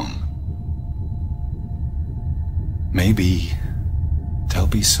come along. Maybe there'll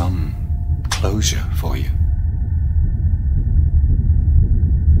be some closure for you.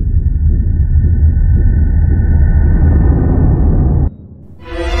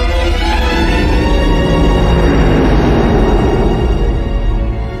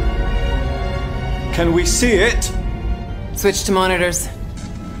 Can we see it? Switch to monitors.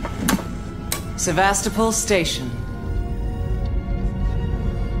 Sevastopol Station.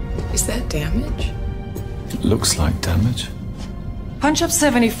 Is that damage? It looks like damage. Punch up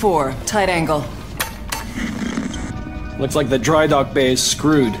 74, tight angle. Looks like the dry dock bay is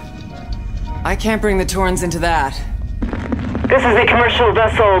screwed. I can't bring the Torrens into that. This is the commercial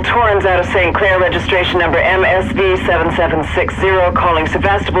vessel Torrens out of St. Clair, registration number MSV7760, calling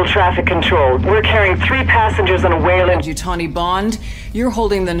Sevastopol Traffic Control. We're carrying 3 passengers on a Wayland. Yutani Bond, you're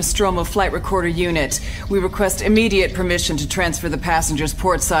holding the Nostromo flight recorder unit. We request immediate permission to transfer the passengers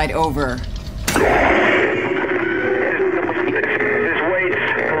portside over. This waits.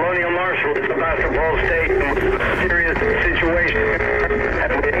 Colonial Marshal, Sevastopol Station. Serious situation.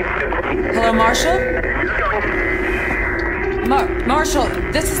 Hello, Marshal? Marshal,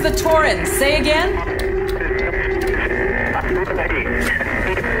 this is the Torrens. Say again?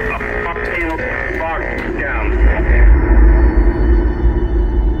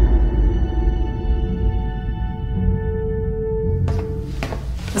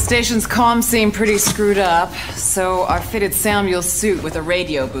 The station's comms seem pretty screwed up, so I fitted Samuel's suit with a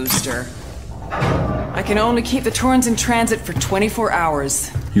radio booster. I can only keep the Torrens in transit for 24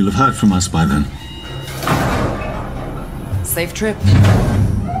 hours. You'll have heard from us by then. Safe trip.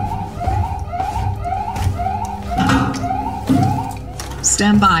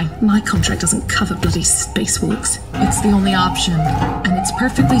 Stand by. My contract doesn't cover bloody spacewalks. It's the only option, and it's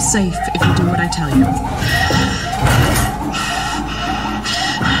perfectly safe if you do what I tell you.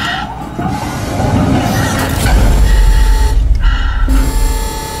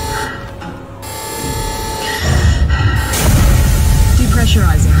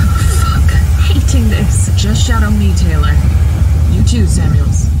 Depressurizing. Fuck. Hating this. Just shadow me, Taylor. You too,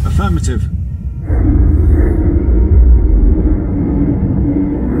 Samuels. Affirmative.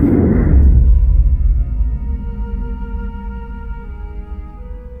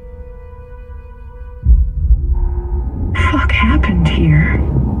 Fuck happened here?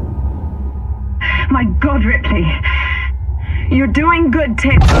 My God, Ripley. You're doing good,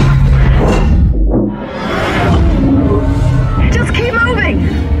 Taylor. Just keep moving!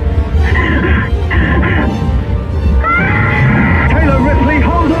 Taylor, Ripley,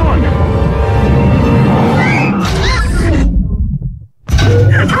 hold on!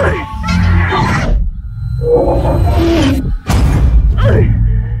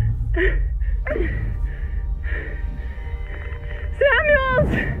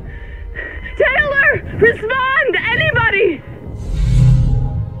 Samuels! Taylor! Respond! Anybody!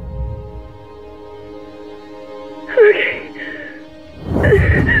 Okay.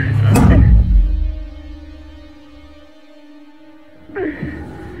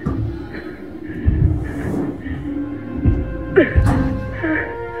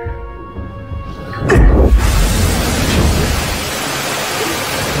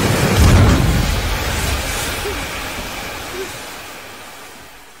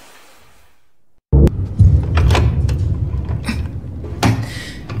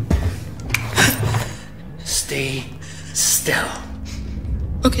 Stay still.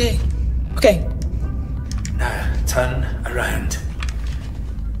 Okay. Okay. Now, turn around.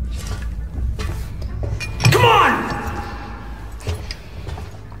 Come on!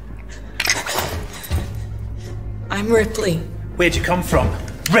 I'm Ripley. Where'd you come from?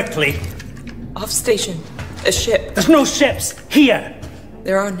 Ripley? Off station. A ship. There's no ships here!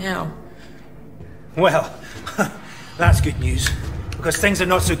 There are now. Well, that's good news. Because things are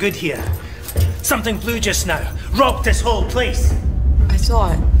not so good here. Something blue just now. Rocked this whole place. I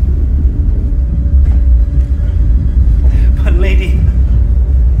saw it. But lady,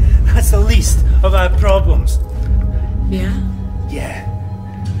 that's the least of our problems. Yeah? Yeah.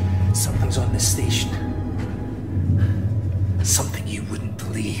 Something's on this station. Something you wouldn't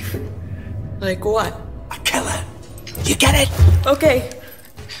believe. Like what? A killer. You get it? Okay.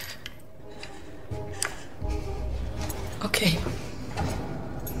 Okay.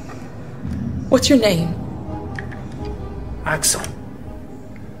 What's your name? Axel.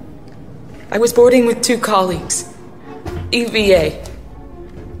 I was boarding with 2 colleagues. EVA.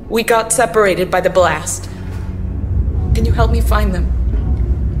 We got separated by the blast. Can you help me find them?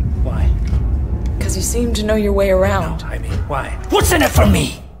 Why? Because you seem to know your way around. No, I mean, why? What's in it for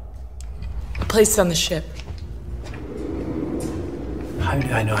me? A place on the ship. How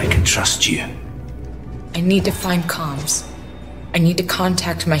do I know I can trust you? I need to find comms. I need to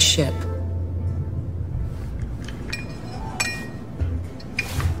contact my ship.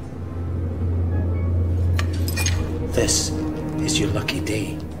 This is your lucky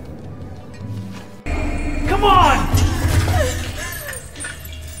day. Come on!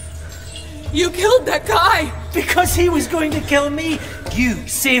 You killed that guy! Because he was going to kill me, you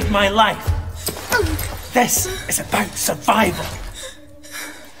saved my life. This is about survival.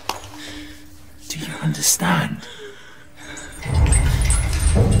 Do you understand?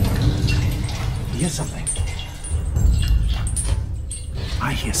 You hear something?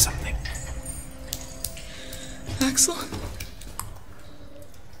 I hear something. Axel?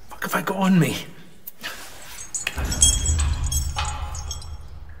 Fuck have I got on me?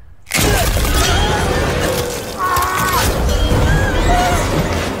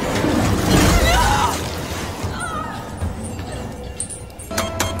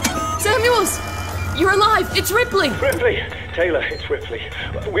 Samuels! You're alive! It's Ripley! Ripley! Taylor, it's Ripley.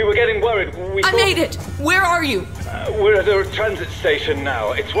 We were getting worried. I made it! Where are you? We're at a transit station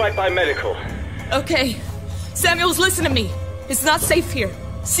now. It's right by medical. Okay. Samuels, listen to me. It's not safe here.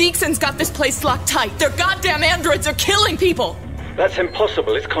 Seegson's got this place locked tight. Their goddamn androids are killing people! That's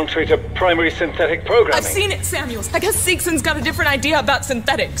impossible. It's contrary to primary synthetic programming. I've seen it, Samuels. I guess Seegson's got a different idea about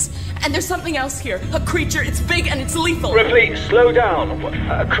synthetics. And there's something else here. A creature. It's big and it's lethal. Ripley, slow down.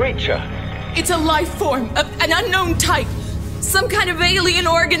 A creature? It's a life form. An unknown type. Some kind of alien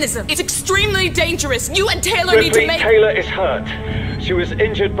organism. It's extremely dangerous. You and Taylor need to make... Taylor is hurt. She was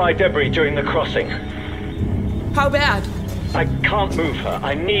injured by debris during the crossing. How bad? I can't move her.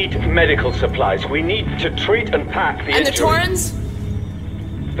 I need medical supplies. We need to treat and pack the injury. And the Torrens?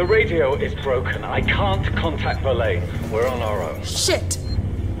 The radio is broken. I can't contact Verlaine. We're on our own. Shit.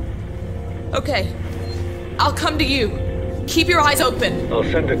 Okay. I'll come to you. Keep your eyes open. I'll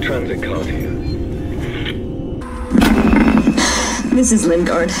send a transit car to you. This is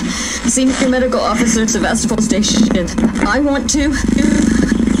Lingard, Senior Medical Officer at Sevastopol Station. I want to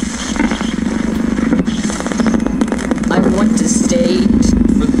state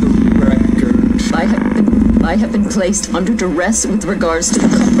for the record. I have been placed under duress with regards to the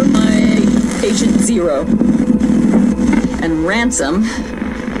compromise Agent Zero. And Ransom,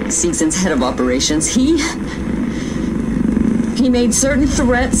 Seegson's head of operations, he made certain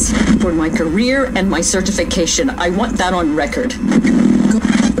threats for my career and my certification. I want that on record.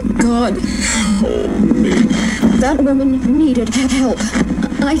 God, that woman needed help.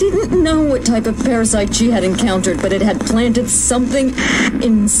 I didn't know what type of parasite she had encountered, but it had planted something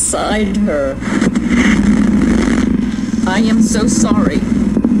inside her. I am so sorry.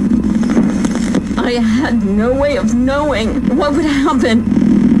 I had no way of knowing what would happen.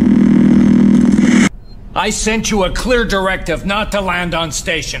 I sent you a clear directive not to land on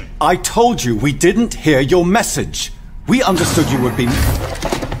station. I told you we didn't hear your message. We understood you would be...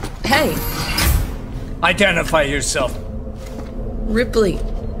 Hey! Identify yourself. Ripley,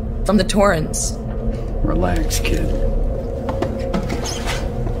 from the Torrens. Relax, kid.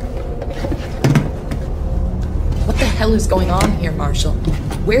 What the hell is going on here, Marshal?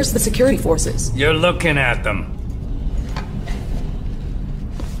 Where's the security forces? You're looking at them.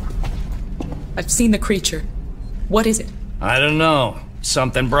 I've seen the creature. What is it? I don't know.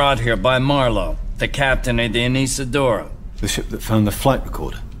 Something brought here by Marlowe, the captain of the Anisadora. The ship that found the flight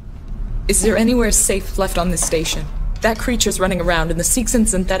recorder? Is there anywhere safe left on this station? That creature's running around, and the Seeks and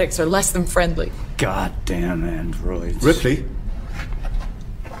synthetics are less than friendly. Goddamn androids. Ripley.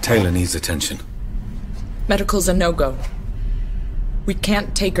 Taylor needs attention. Medical's a no-go. We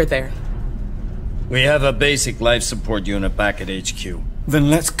can't take her there. We have a basic life support unit back at HQ. Then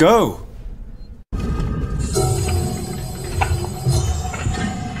let's go!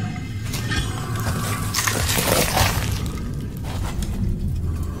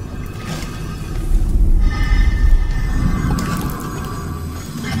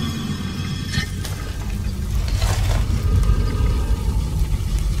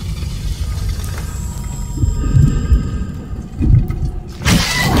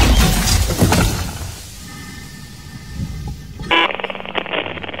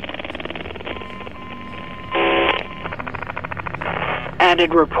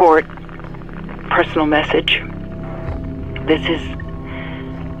 Added report. Personal message. This is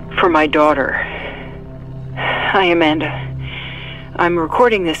for my daughter. Hi, Amanda. I'm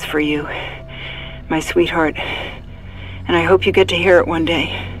recording this for you, my sweetheart, and I hope you get to hear it one day.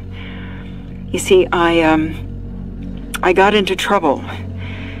 You see, I got into trouble.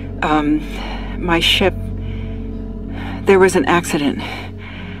 My ship, there was an accident,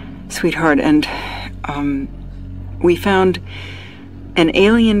 sweetheart, and we found an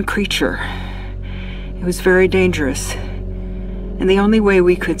alien creature. It was very dangerous, and the only way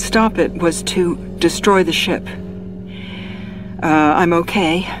we could stop it was to destroy the ship. I'm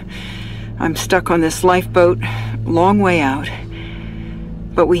okay. I'm stuck on this lifeboat, long way out,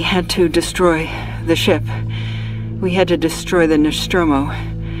 but we had to destroy the ship. We had to destroy the Nostromo.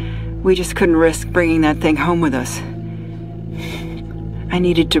 We just couldn't risk bringing that thing home with us. I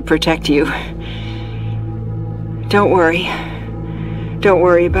needed to protect you. Don't worry. Don't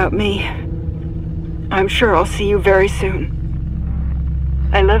worry about me. I'm sure I'll see you very soon.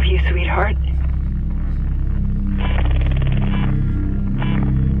 I love you, sweetheart.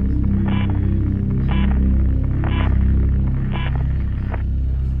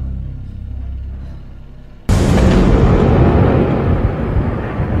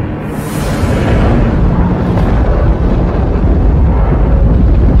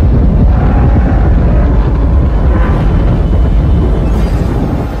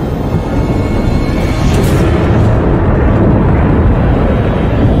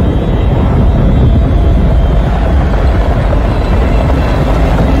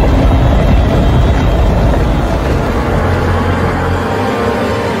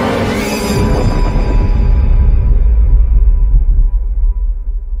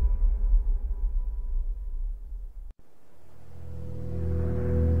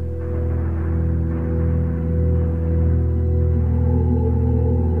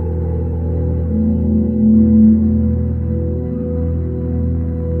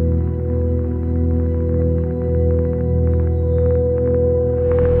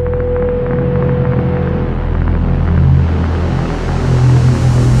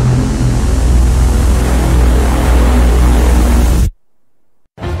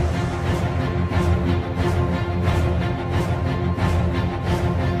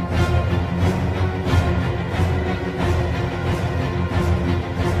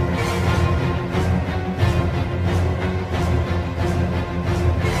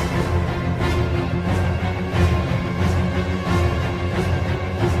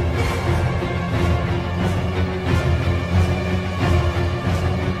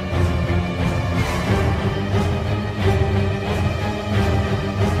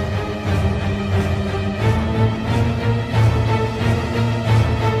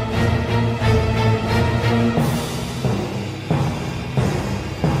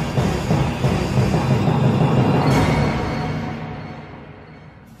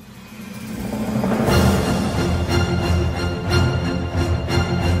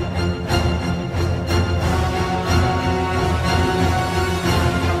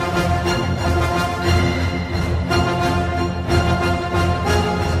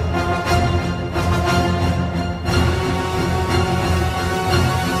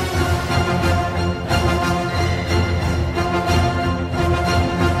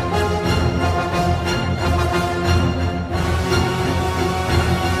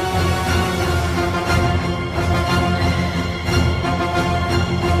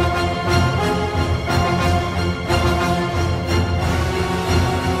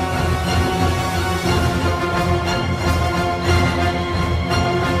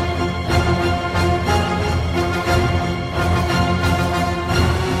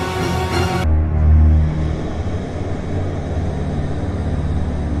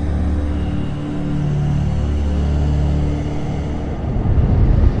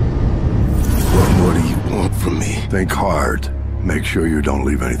 Think hard. Make sure you don't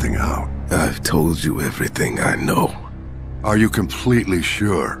leave anything out. I've told you everything I know. Are you completely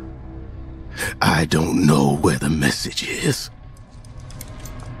sure? I don't know where the message is.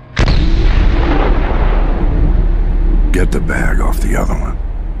 Get the bag off the other one.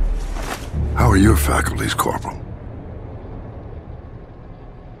 How are your faculties, Corporal?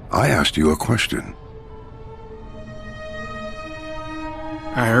 I asked you a question.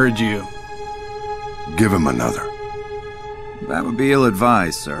 I heard you. Give him another. That would be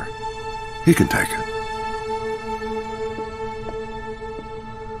ill-advised, sir. He can take it.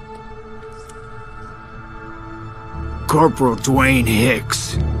 Corporal Dwayne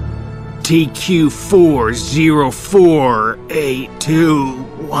Hicks.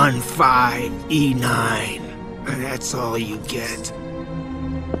 TQ4048215E9. That's all you get.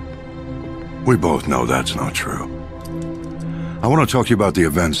 We both know that's not true. I want to talk to you about the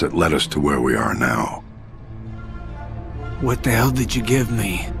events that led us to where we are now. What the hell did you give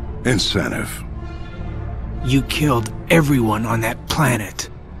me? Incentive. You killed everyone on that planet.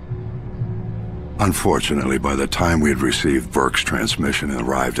 Unfortunately, by the time we had received Burke's transmission and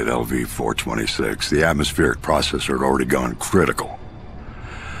arrived at LV-426, the atmospheric processor had already gone critical.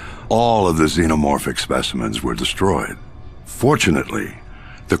 All of the xenomorphic specimens were destroyed. Fortunately,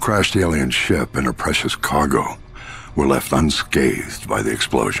 the crashed alien ship and her precious cargo were left unscathed by the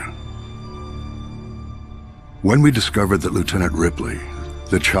explosion. When we discovered that Lieutenant Ripley,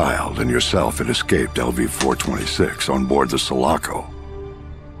 the child, and yourself had escaped LV-426 on board the Sulaco.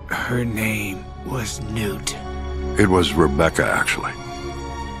 Her name was Newt. It was Rebecca, actually.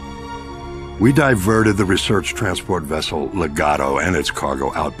 We diverted the research transport vessel Legato and its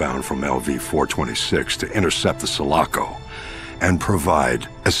cargo outbound from LV-426 to intercept the Sulaco and provide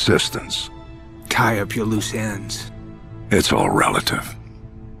assistance. Tie up your loose ends. It's all relative.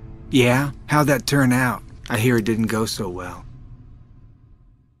 Yeah? How'd that turn out? I hear it didn't go so well.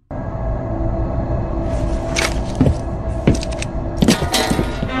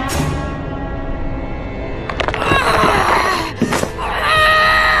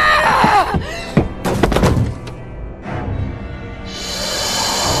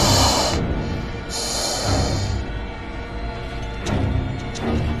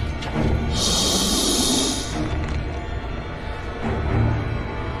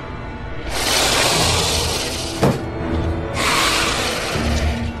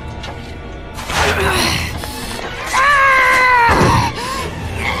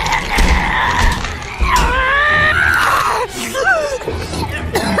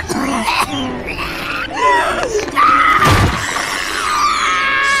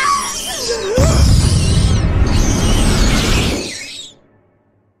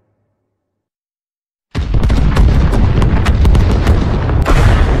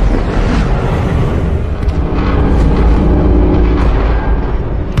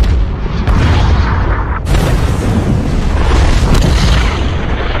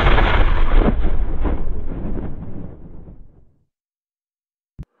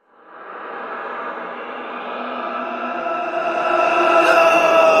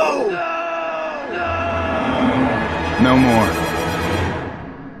 No more.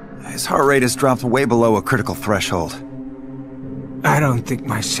 His heart rate has dropped way below a critical threshold. I don't think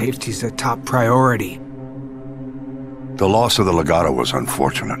my safety's a top priority. The loss of the Legato was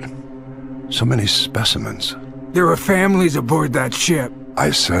unfortunate. So many specimens. There were families aboard that ship.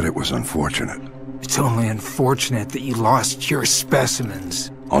 I said it was unfortunate. It's only unfortunate that you lost your specimens.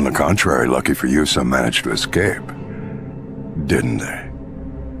 On the contrary, lucky for you, some managed to escape. Didn't they?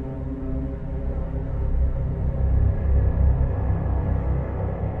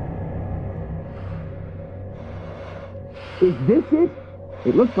 Is this it?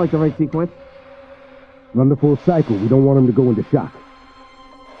 It looks like the right sequence. Run the full cycle. We don't want him to go into shock.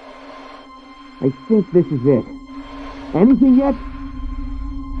 I think this is it. Anything yet?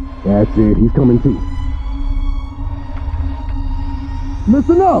 That's it. He's coming too.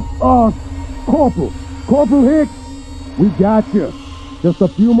 Listen up, Corporal Hicks. We got you. Just a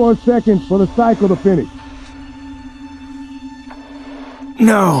few more seconds for the cycle to finish.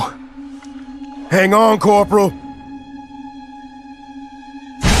 No. Hang on, Corporal.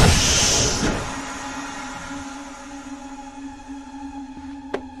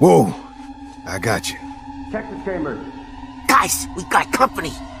 Whoa, I got you. Check the chambers. Guys, we got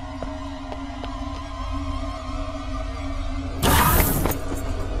company.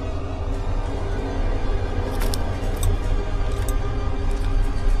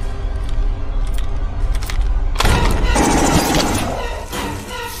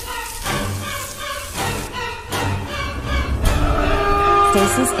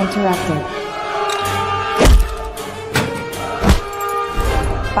 Stasis interrupted.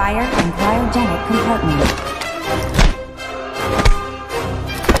 fire in cryogenic compartment.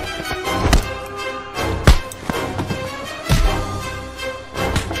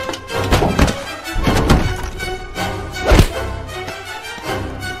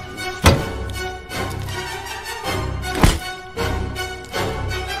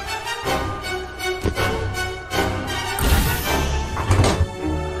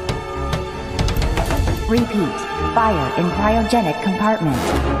 Repeat. Fire in cryogenic compartment.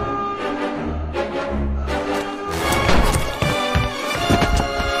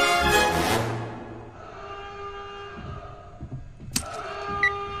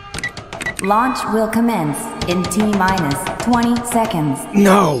 Launch will commence in T-minus 20 seconds.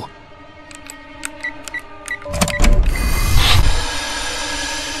 No!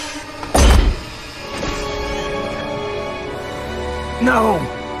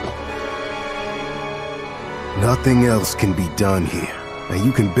 No! Nothing else can be done here. Now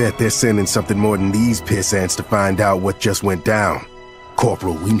you can bet they're sending something more than these piss ants to find out what just went down.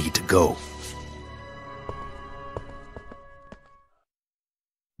 Corporal, we need to go.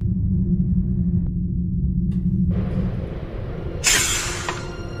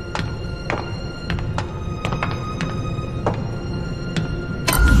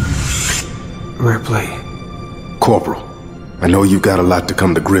 Ripley. Corporal, I know you've got a lot to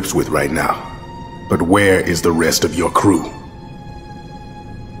come to grips with right now. But where is the rest of your crew?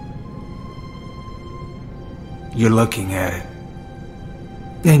 You're looking at it.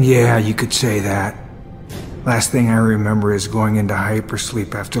 And yeah, you could say that. Last thing I remember is going into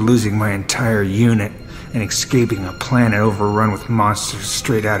hypersleep after losing my entire unit and escaping a planet overrun with monsters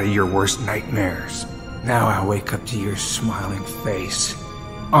straight out of your worst nightmares. Now I wake up to your smiling face.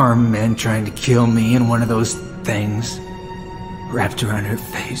 Armed men trying to kill me and one of those things wrapped around her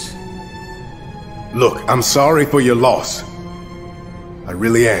face. Look, I'm sorry for your loss. I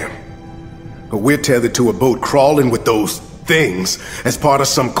really am. But we're tethered to a boat crawling with those things as part of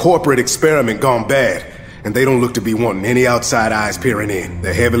some corporate experiment gone bad. And they don't look to be wanting any outside eyes peering in.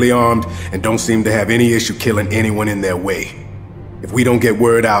 They're heavily armed and don't seem to have any issue killing anyone in their way. If we don't get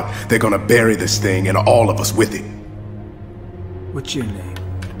word out, they're gonna bury this thing and all of us with it. What's your name?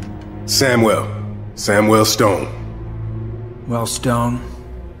 Samuel. Samuel Stone. Well, Stone,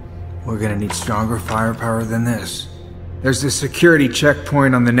 we're gonna need stronger firepower than this. There's a security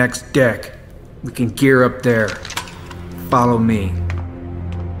checkpoint on the next deck. We can gear up there. Follow me.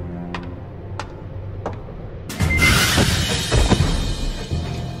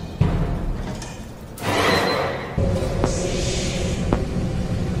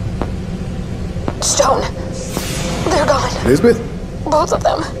 Stone. They're gone. Elizabeth? Both of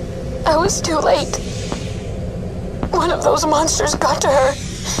them. I was too late. One of those monsters got to her.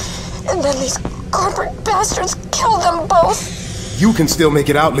 And then these corporate bastards killed them both. You can still make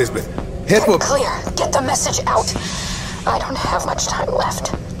it out, Lisbeth. Head for... Clear. Get the message out. I don't have much time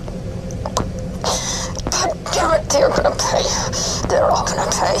left. God damn it, they're gonna pay. They're all gonna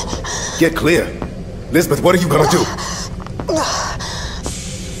pay. Get clear. Lisbeth, what are you gonna do?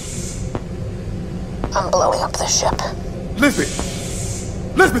 I'm blowing up the ship.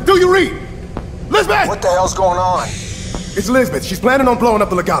 Lisbeth! Lisbeth, do you read? Lisbeth! What the hell's going on? It's Lisbeth. She's planning on blowing up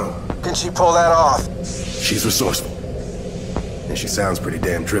the Legato. Can she pull that off? She's resourceful. And she sounds pretty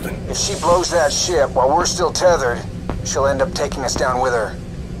damn driven. If she blows that ship while we're still tethered, she'll end up taking us down with her.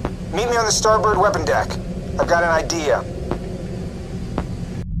 Meet me on the starboard weapon deck. I've got an idea.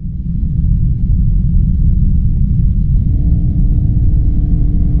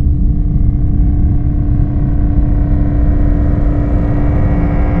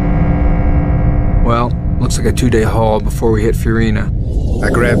 Well, looks like a 2-day haul before we hit Furina. I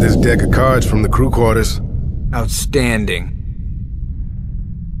grabbed this deck of cards from the crew quarters. Outstanding.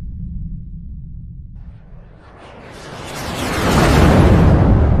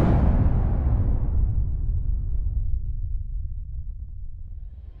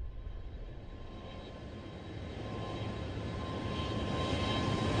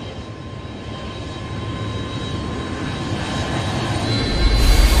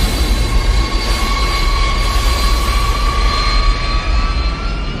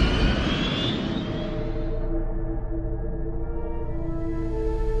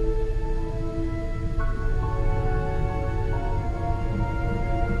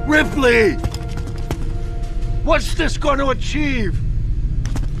 Ripley! What's this going to achieve?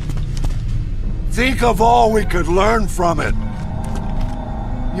 Think of all we could learn from it.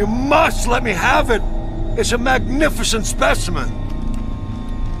 You must let me have it. It's a magnificent specimen.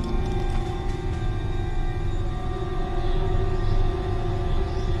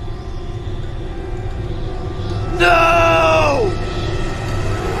 No!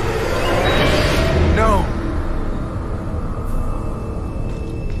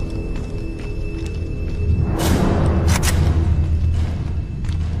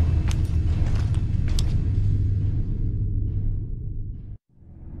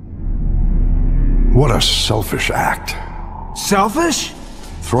 What a selfish act. Selfish?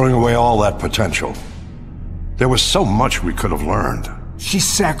 Throwing away all that potential. There was so much we could have learned. She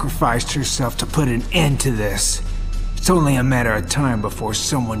sacrificed herself to put an end to this. It's only a matter of time before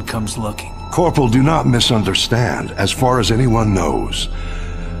someone comes looking. Corporal, do not misunderstand. As far as anyone knows,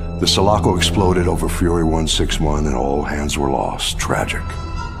 the Sulaco exploded over Fury 161 and all hands were lost. Tragic.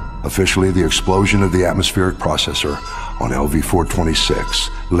 Officially, the explosion of the atmospheric processor on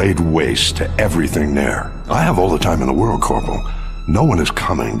LV-426 laid waste to everything there. I have all the time in the world, Corporal. No one is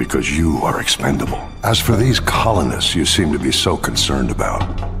coming because you are expendable. As for these colonists you seem to be so concerned about,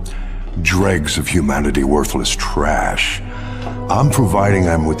 dregs of humanity, worthless trash, I'm providing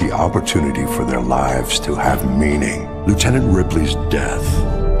them with the opportunity for their lives to have meaning. Lieutenant Ripley's death,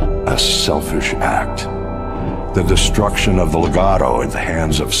 a selfish act. The destruction of the Legato in the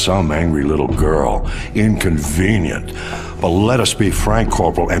hands of some angry little girl, inconvenient. But let us be frank,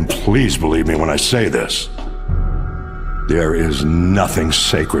 Corporal, and please believe me when I say this. There is nothing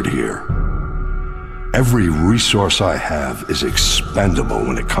sacred here. Every resource I have is expendable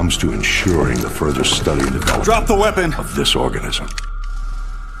when it comes to ensuring the further study and development. Drop the weapon! Of this organism.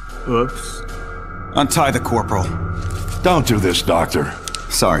 Oops. Untie the corporal. Don't do this, Doctor.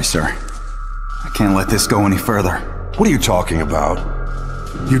 Sorry, sir. I can't let this go any further. What are you talking about?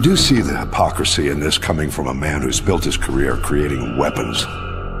 You do see the hypocrisy in this coming from a man who's built his career creating weapons.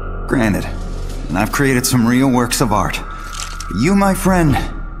 Granted. And I've created some real works of art. You, my friend,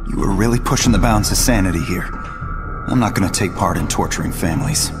 you were really pushing the bounds of sanity here. I'm not gonna take part in torturing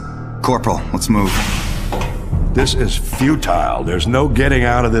families. Corporal, let's move. This is futile. There's no getting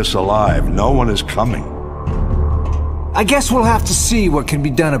out of this alive. No one is coming. I guess we'll have to see what can be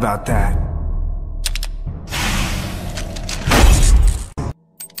done about that.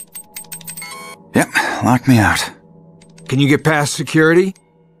 Yep, lock me out. Can you get past security?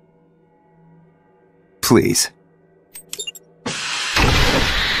 Please.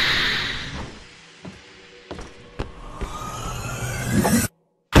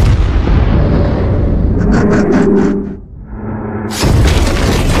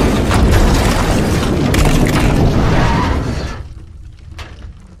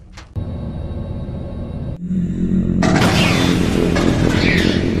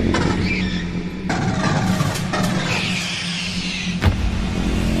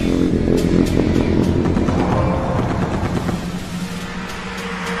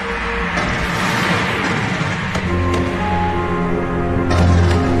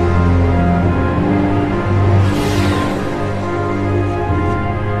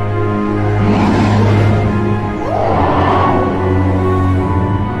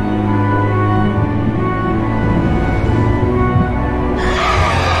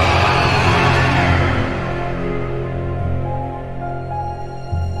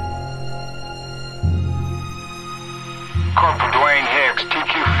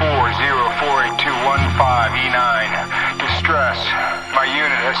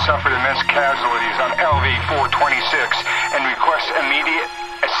 Suffered immense casualties on LV-426 and requests immediate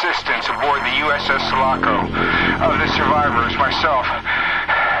assistance aboard the USS Sulaco. Of the survivors, myself,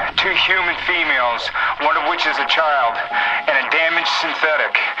 2 human females, one of which is a child, and a damaged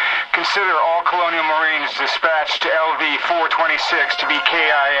synthetic. Consider all Colonial Marines dispatched to LV-426 to be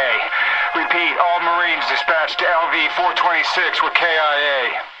KIA. Repeat, all Marines dispatched to LV-426 were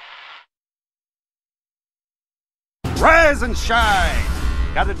KIA. Rise and shine!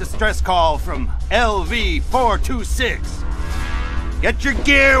 Got a distress call from LV-426. Get your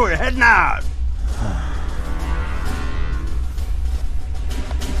gear, we're heading out.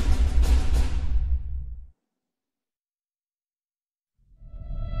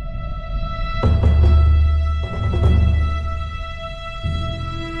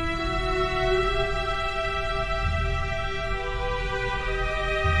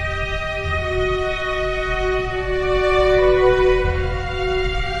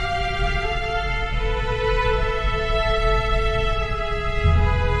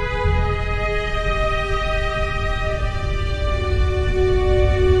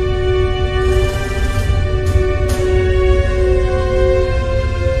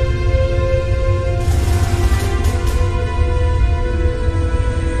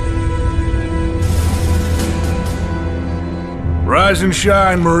 Rise and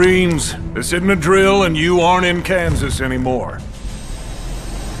shine, Marines. This isn't a drill and you aren't in Kansas anymore.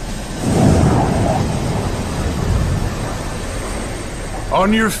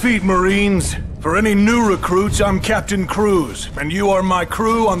 On your feet, Marines. For any new recruits, I'm Captain Cruz, and you are my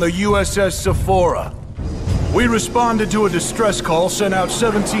crew on the USS Sephora. We responded to a distress call sent out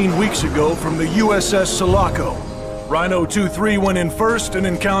 17 weeks ago from the USS Sulaco. Rhino 2-3 went in first and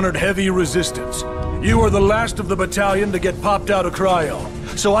encountered heavy resistance. You are the last of the battalion to get popped out of cryo.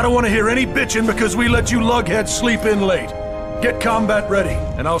 So I don't want to hear any bitching because we let you lugheads sleep in late. Get combat ready,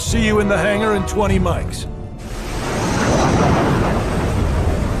 and I'll see you in the hangar in 20 mics.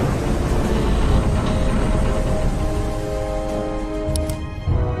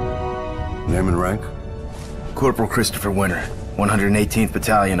 Name and rank? Corporal Christopher Winter, 118th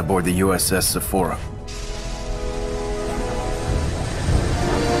Battalion aboard the USS Sephora.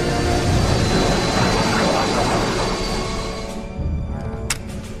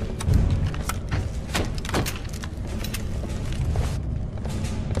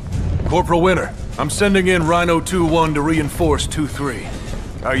 Corporal Winter, I'm sending in Rhino 2-1 to reinforce 2-3.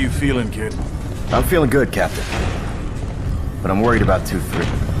 How you feeling, kid? I'm feeling good, Captain. But I'm worried about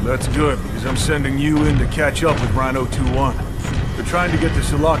 2-3. That's good, because I'm sending you in to catch up with Rhino 2-1. We're trying to get the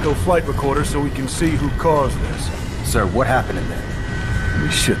Sulaco flight recorder so we can see who caused this. Sir, what happened in there?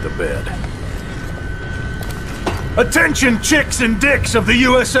 We shit the bed. Attention, chicks and dicks of the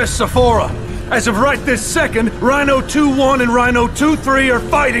USS Sephora! As of right this second, Rhino 2-1 and Rhino 2-3 are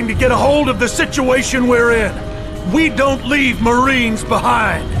fighting to get a hold of the situation we're in. We don't leave Marines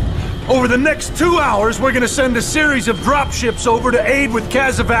behind. Over the next 2 hours, we're gonna send a series of dropships over to aid with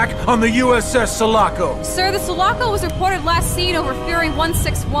Kazovac on the USS Sulaco. Sir, the Sulaco was reported last seen over Fury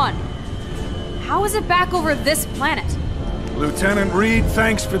 161. How is it back over this planet? Lieutenant Reed,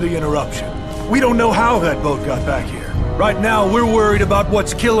 thanks for the interruption. We don't know how that boat got back here. Right now, we're worried about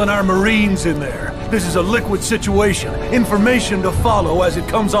what's killing our Marines in there. This is a liquid situation. Information to follow as it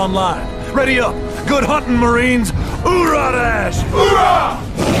comes online. Ready up. Good hunting, Marines. Hoorah, Dash! Hoorah!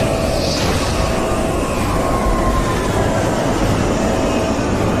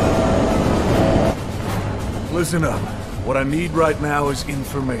 Listen up. What I need right now is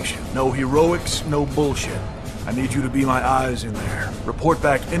information. No heroics, no bullshit. I need you to be my eyes in there. Report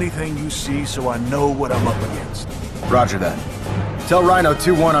back anything you see so I know what I'm up against. Roger that. Tell Rhino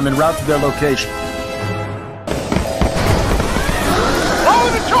 2-1 I'm en route to their location. Follow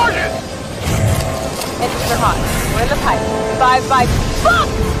the charges! Engines are hot. We're in the pipe. 5 by... Fuck!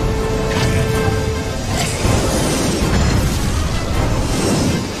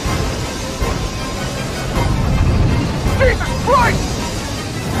 Jesus Christ!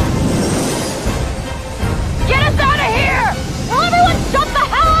 Get us out of here! Will everyone shut the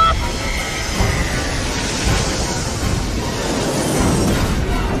hell up?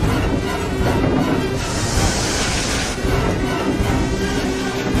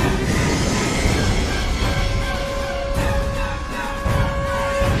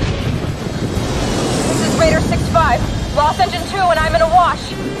 This is Raider 6-5. Lost engine 2 and I'm in a wash.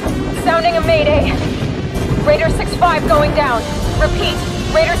 Sounding a mayday. Raider 6-5 going down. Repeat,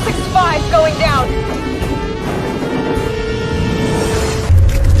 Raider 6-5 going down.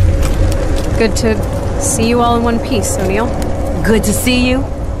 Good to see you all in one piece, O'Neill. Good to see you.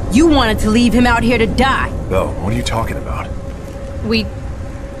 You wanted to leave him out here to die. Oh, what are you talking about? We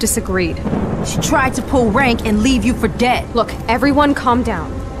disagreed. She tried to pull rank and leave you for dead. Look, everyone calm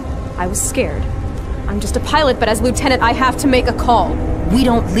down. I was scared. I'm just a pilot, but as lieutenant, I have to make a call. We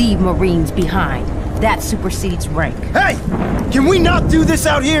don't leave Marines behind. That supersedes rank. Hey! Can we not do this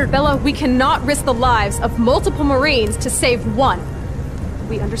out here? Bella, we cannot risk the lives of multiple Marines to save one.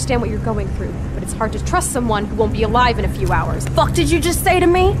 We understand what you're going through, but it's hard to trust someone who won't be alive in a few hours. Fuck did you just say to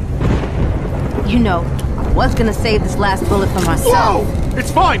me? You know, I was gonna save this last bullet for myself. Whoa!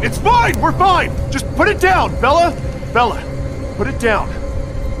 It's fine, we're fine! Just put it down, Bella! Bella, put it down.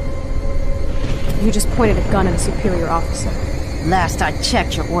 You just pointed a gun at a superior officer. Last I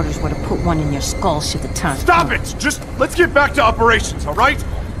checked, your orders were to put one in your skull should the time. Stop it! Just, let's get back to operations, alright?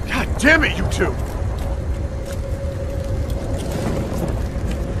 God damn it, you two!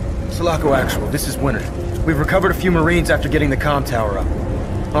 Sulaco Actual, this is Winter. We've recovered a few Marines after getting the comm tower up.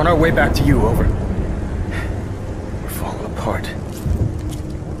 On our way back to you, over. We're falling apart.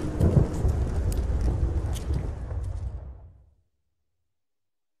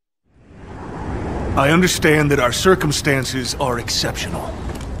 I understand that our circumstances are exceptional.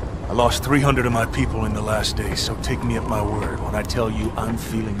 I lost 300 of my people in the last days, so take me at my word when I tell you I'm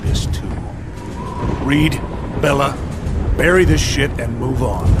feeling this too. Reed, Bella, bury this shit and move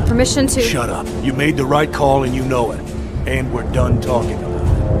on. Permission to... Shut up. You made the right call and you know it. And we're done talking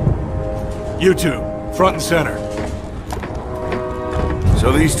about it. You two, front and center.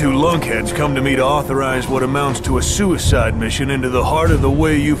 So these two lunkheads come to me to authorize what amounts to a suicide mission into the heart of the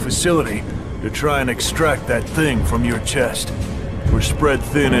Wayu facility to try and extract that thing from your chest. We're spread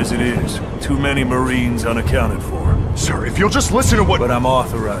thin as it is. Too many Marines unaccounted for. Sir, if you'll just listen to what... But I'm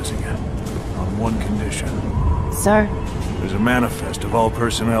authorizing it. On one condition. Sir? There's a manifest of all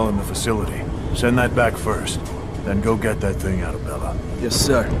personnel in the facility. Send that back first. Then go get that thing out of Bella. Yes,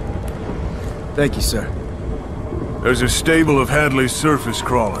 sir. Thank you, sir. There's a stable of Hadley's surface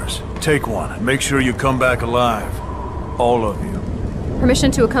crawlers. Take one and make sure you come back alive. All of you.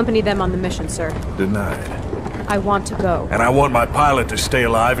 Permission to accompany them on the mission, sir. Denied. I want to go. And I want my pilot to stay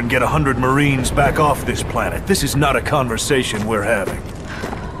alive and get 100 Marines back off this planet. This is not a conversation we're having.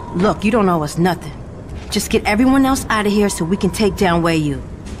 Look, you don't owe us nothing. Just get everyone else out of here so we can take down Wei Yu.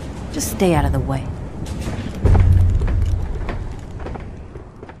 Just stay out of the way.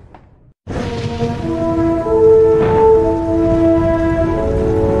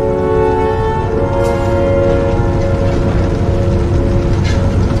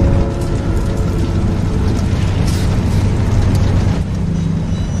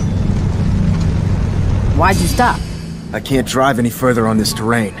 Why'd you stop? I can't drive any further on this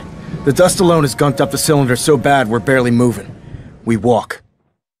terrain. The dust alone has gunked up the cylinder so bad we're barely moving. We walk.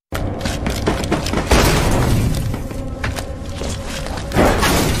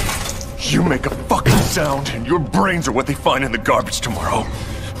 You make a fucking sound, and your brains are what they find in the garbage tomorrow.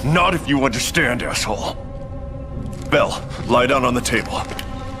 Not if you understand, asshole. Belle, lie down on the table.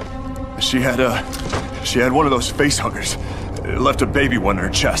 She had one of those face huggers. Left a baby one in her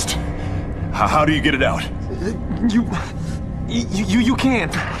chest. How do you get it out? You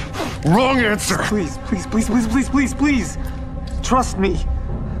can't. Wrong answer! Please. Trust me.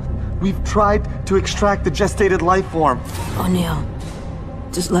 We've tried to extract the gestated life form. O'Neill,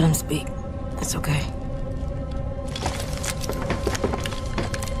 just let him speak. It's okay.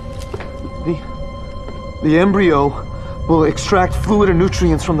 The embryo will extract fluid and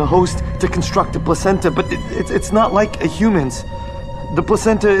nutrients from the host to construct a placenta, but it's not like a human's. The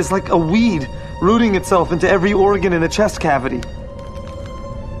placenta is like a weed, rooting itself into every organ in the chest cavity.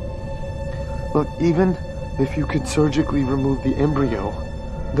 Look, even if you could surgically remove the embryo,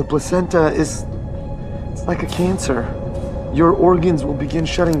 the placenta it's like a cancer. Your organs will begin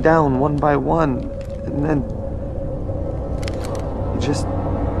shutting down one by one, and then you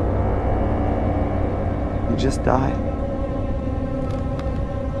just die.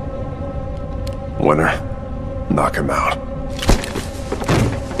 Winner, knock him out.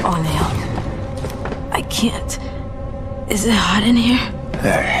 O'Neill, I can't. Is it hot in here?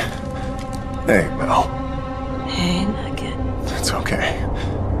 Hey, Belle. Hey, Nugget. It's okay.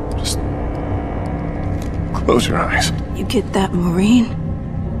 Just close your eyes. You get that Marine?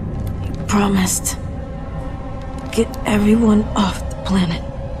 You promised. Get everyone off the planet.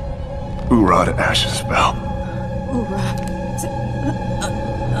 Hoorah to ashes, Belle. Hoorah.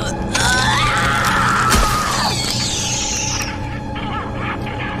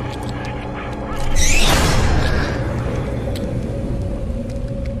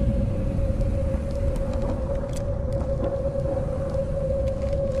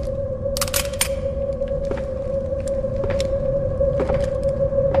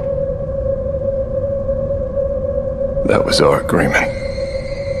 That was our agreement.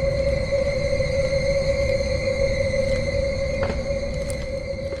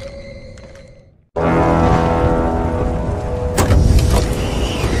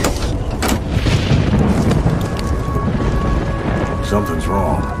 Something's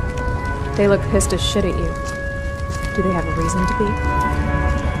wrong. They look pissed as shit at you. Do they have a reason to be?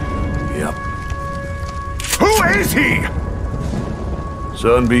 Yep. Who is he?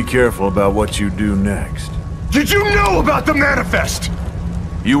 Son, be careful about what you do next. Did you know about the manifest?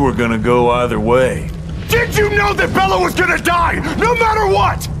 You were gonna go either way. Did you know that Bella was gonna die, no matter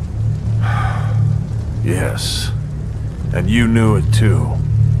what? Yes. And you knew it too.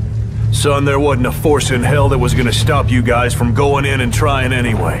 Son, there wasn't a force in hell that was gonna stop you guys from going in and trying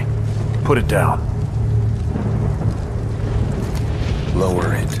anyway. Put it down.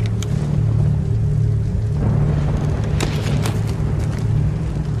 Lower it.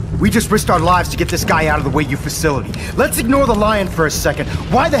 We just risked our lives to get this guy out of the Wei Yu facility. Let's ignore the lion for a second.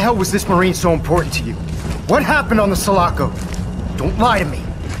 Why the hell was this Marine so important to you? What happened on the Sulaco? Don't lie to me.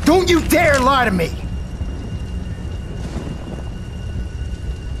 Don't you dare lie to me!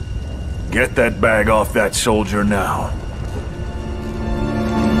 Get that bag off that soldier now.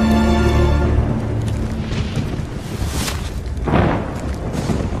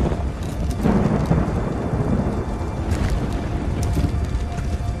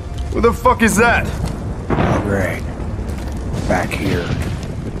 Who the fuck is that? Oh, great. Back here.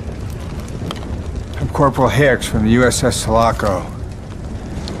 I'm Corporal Hicks from the USS Sulaco.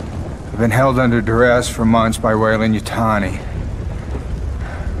 I've been held under duress for months by Weyland Yutani.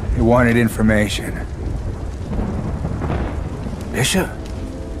 They wanted information. Bishop?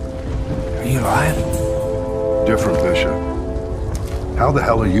 Are you alive? Different, Bishop. How the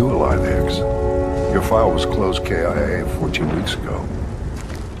hell are you alive, Hicks? Your file was closed KIA 14 weeks ago.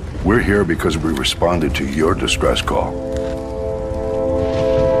 We're here because we responded to your distress call.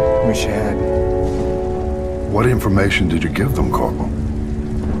 Wish I had. What information did you give them, Corporal?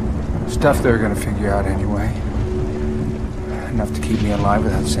 Stuff they're gonna figure out anyway. Enough to keep me alive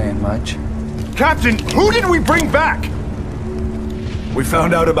without saying much. Captain, who did we bring back? We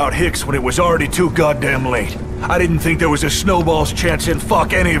found out about Hicks when it was already too goddamn late. I didn't think there was a snowball's chance in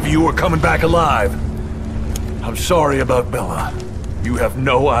fuck any of you were coming back alive. I'm sorry about Bella. You have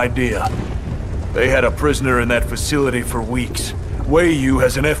no idea. They had a prisoner in that facility for weeks. Wei-Yu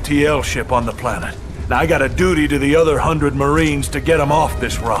has an FTL ship on the planet. Now I got a duty to the other 100 Marines to get them off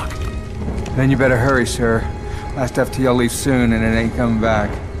this rock. Then you better hurry, sir. Last FTL leaves soon and it ain't coming back.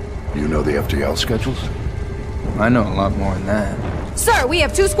 You know the FTL schedules? I know a lot more than that. Sir, we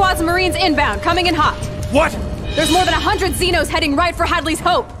have 2 squads of Marines inbound, coming in hot. What? There's more than 100 Xenos heading right for Hadley's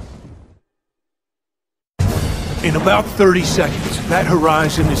Hope. In about 30 seconds, that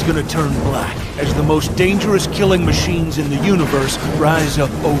horizon is gonna turn black as the most dangerous killing machines in the universe rise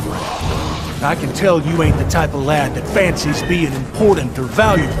up over it. I can tell you ain't the type of lad that fancies being important or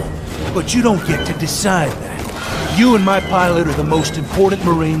valuable, but you don't get to decide that. You and my pilot are the most important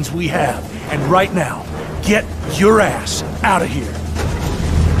Marines we have, and right now, get your ass out of here.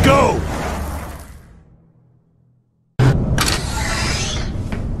 Go!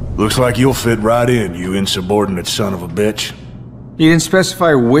 Looks like you'll fit right in, you insubordinate son of a bitch. You didn't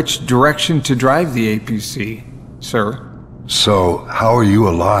specify which direction to drive the APC, sir. So, how are you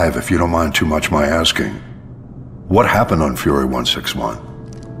alive, if you don't mind too much my asking? What happened on Fury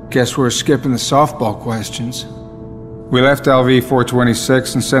 161? Guess we're skipping the softball questions. We left LV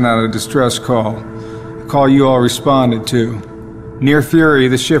 426 and sent out a distress call. A call you all responded to. Near Fury,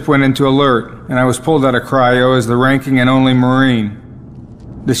 the ship went into alert, and I was pulled out of cryo as the ranking and only Marine.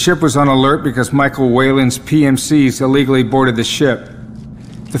 The ship was on alert because Michael Whalen's PMCs illegally boarded the ship.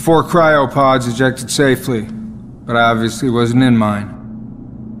 The 4 cryopods ejected safely, but I obviously wasn't in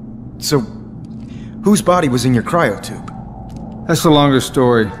mine. So, whose body was in your cryo tube? That's the longer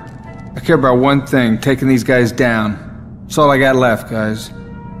story. I care about one thing, taking these guys down. That's all I got left, guys.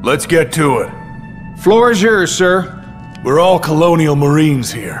 Let's get to it. Floor is yours, sir. We're all Colonial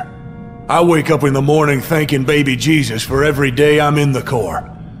Marines here. I wake up in the morning thanking baby Jesus for every day I'm in the Corps.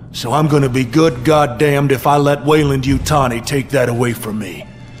 So I'm gonna be good goddamned if I let Weyland-Yutani take that away from me.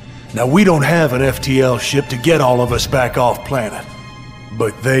 Now we don't have an FTL ship to get all of us back off planet.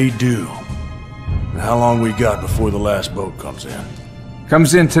 But they do. How long we got before the last boat comes in?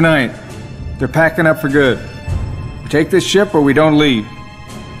 Comes in tonight. They're packing up for good. We take this ship or we don't leave.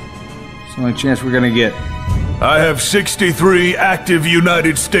 It's the only chance we're gonna get. I have 63 active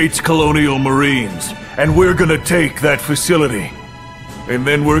United States Colonial Marines, and we're gonna take that facility. And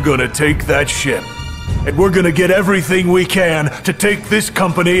then we're gonna take that ship. And we're gonna get everything we can to take this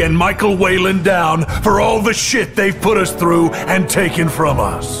company and Michael Weyland down for all the shit they've put us through and taken from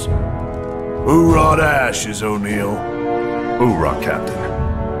us. Hoorah to ashes, O'Neill. Hoorah,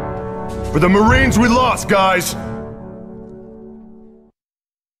 Captain. For the Marines we lost, guys!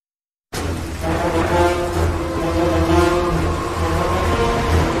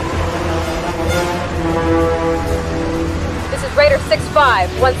 Raider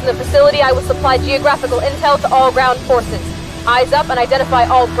 6-5. Once in the facility, I will supply geographical intel to all ground forces. Eyes up and identify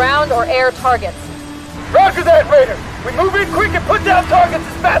all ground or air targets. Roger that, Raider! We move in quick and put down targets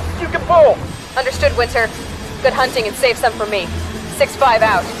as fast as you can pull! Understood, Winter. Good hunting and save some for me. 6-5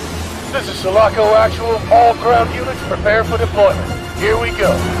 out. This is Sulaco Actual. All ground units prepare for deployment. Here we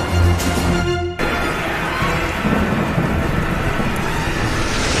go.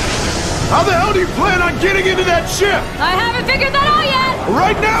 How the hell do you plan on getting into that ship? I haven't figured that out yet!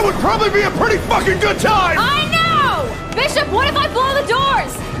 Right now would probably be a pretty fucking good time! I know! Bishop, what if I blow the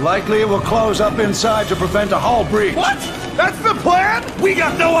doors? Likely it will close up inside to prevent a hull breach. What? That's the plan? We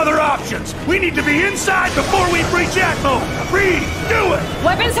got no other options. We need to be inside before we breach Atmo. Reed, do it!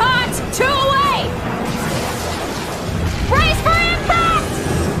 Weapons hot! 2 away! Brace for impact!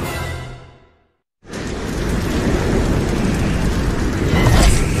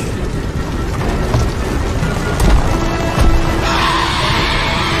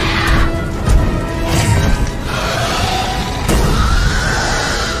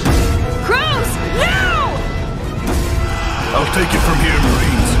 I'll take it from here,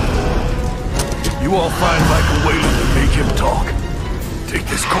 Marines. You all find Michael Weyland and make him talk. Take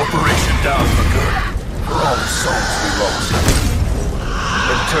this corporation down for good. For all the souls we lost.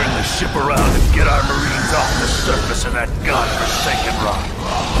 Then turn the ship around and get our Marines off the surface of that godforsaken rock.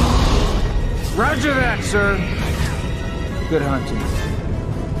 Roger that, sir. Good hunting.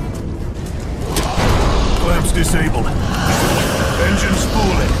 clamps disabled. Engine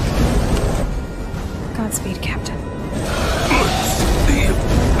spooling. Godspeed, Captain. Let's see if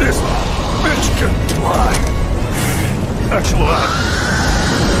this bitch can fly. Excellent.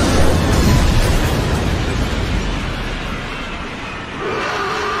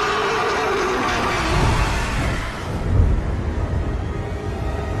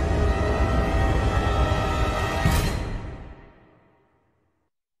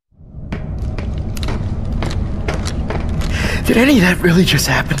 Did any of that really just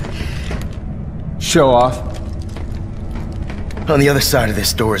happen? Show off. On the other side of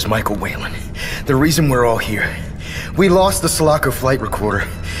this door is Michael Whalen. The reason we're all here. We lost the Sulaco flight recorder,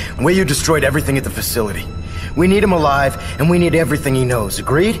 and you destroyed everything at the facility. We need him alive, and we need everything he knows.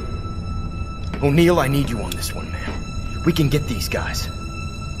 Agreed? O'Neill, I need you on this one, man. We can get these guys.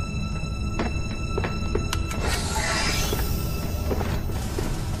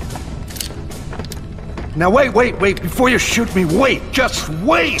 Now wait, before you shoot me, wait, just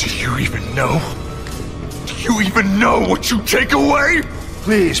wait! Do you even know? Do you even know what you take away?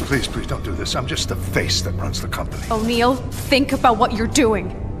 Please, don't do this. I'm just the face that runs the company. O'Neill, think about what you're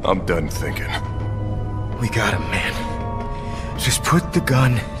doing. I'm done thinking. We got him, man. Just put the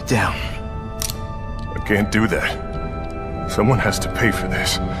gun down. I can't do that. Someone has to pay for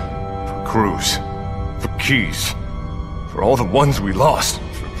this. For Cruz. For Keys. For all the ones we lost.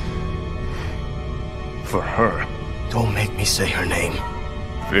 For her. Don't make me say her name.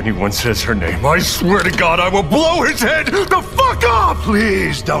 If anyone says her name, I swear to God I will blow his head the fuck off!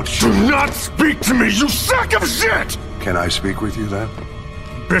 Please, don't shoot. Do not speak to me, you sack of shit! Can I speak with you then?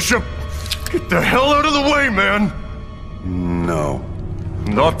 Bishop, get the hell out of the way, man! No.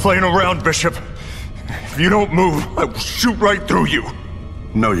 I'm not playing around, Bishop. If you don't move, I will shoot right through you.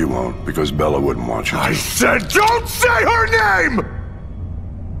 No, you won't, because Bella wouldn't want you to. I said don't say her name!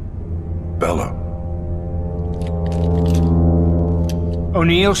 Bella.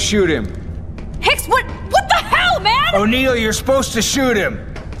 O'Neill, shoot him. Hicks, what the hell, man? O'Neill, you're supposed to shoot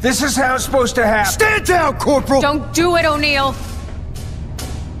him. This is how it's supposed to happen. Stand down, Corporal! Don't do it, O'Neill.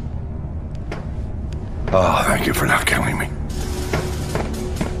 Oh, thank you for not killing me.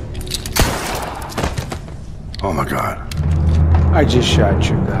 Oh my God. I just shot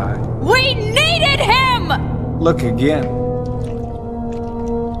your guy. We needed him! Look again.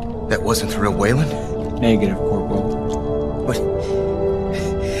 That wasn't the real Whalen? Negative, Corporal. What?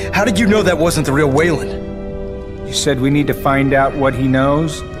 How did you know that wasn't the real Whalen? You said we need to find out what he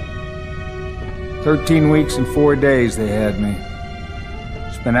knows? 13 weeks and 4 days they had me.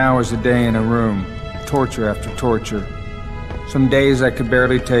 Spent hours a day in a room, torture after torture. Some days I could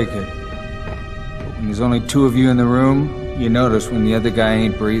barely take it. But when there's only 2 of you in the room, you notice when the other guy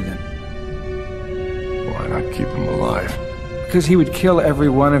ain't breathing. Why not keep him alive? Because he would kill every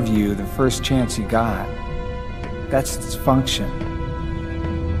one of you the first chance he got. That's its function.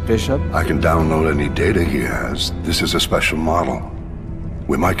 Bishop? I can download any data he has. This is a special model.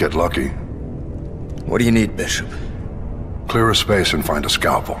 We might get lucky. What do you need, Bishop? Clear a space and find a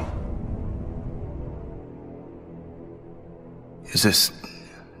scalpel. Is this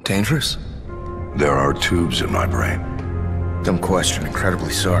dangerous? There are tubes in my brain. Dumb question,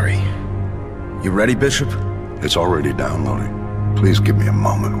 incredibly sorry. You ready, Bishop? It's already downloading. Please give me a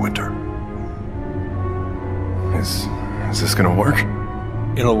moment, Winter. Is this gonna work?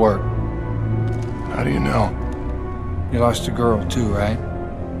 It'll work. How do you know? You lost a girl too, right?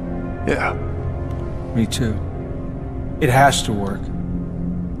 Yeah. Me too. It has to work.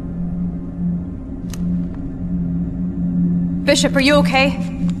 Bishop, are you okay?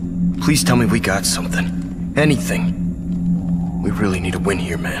 Please tell me we got something. Anything. We really need a win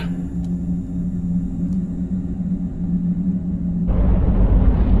here, man.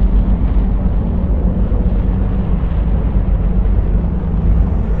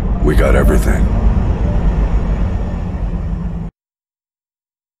 We got everything.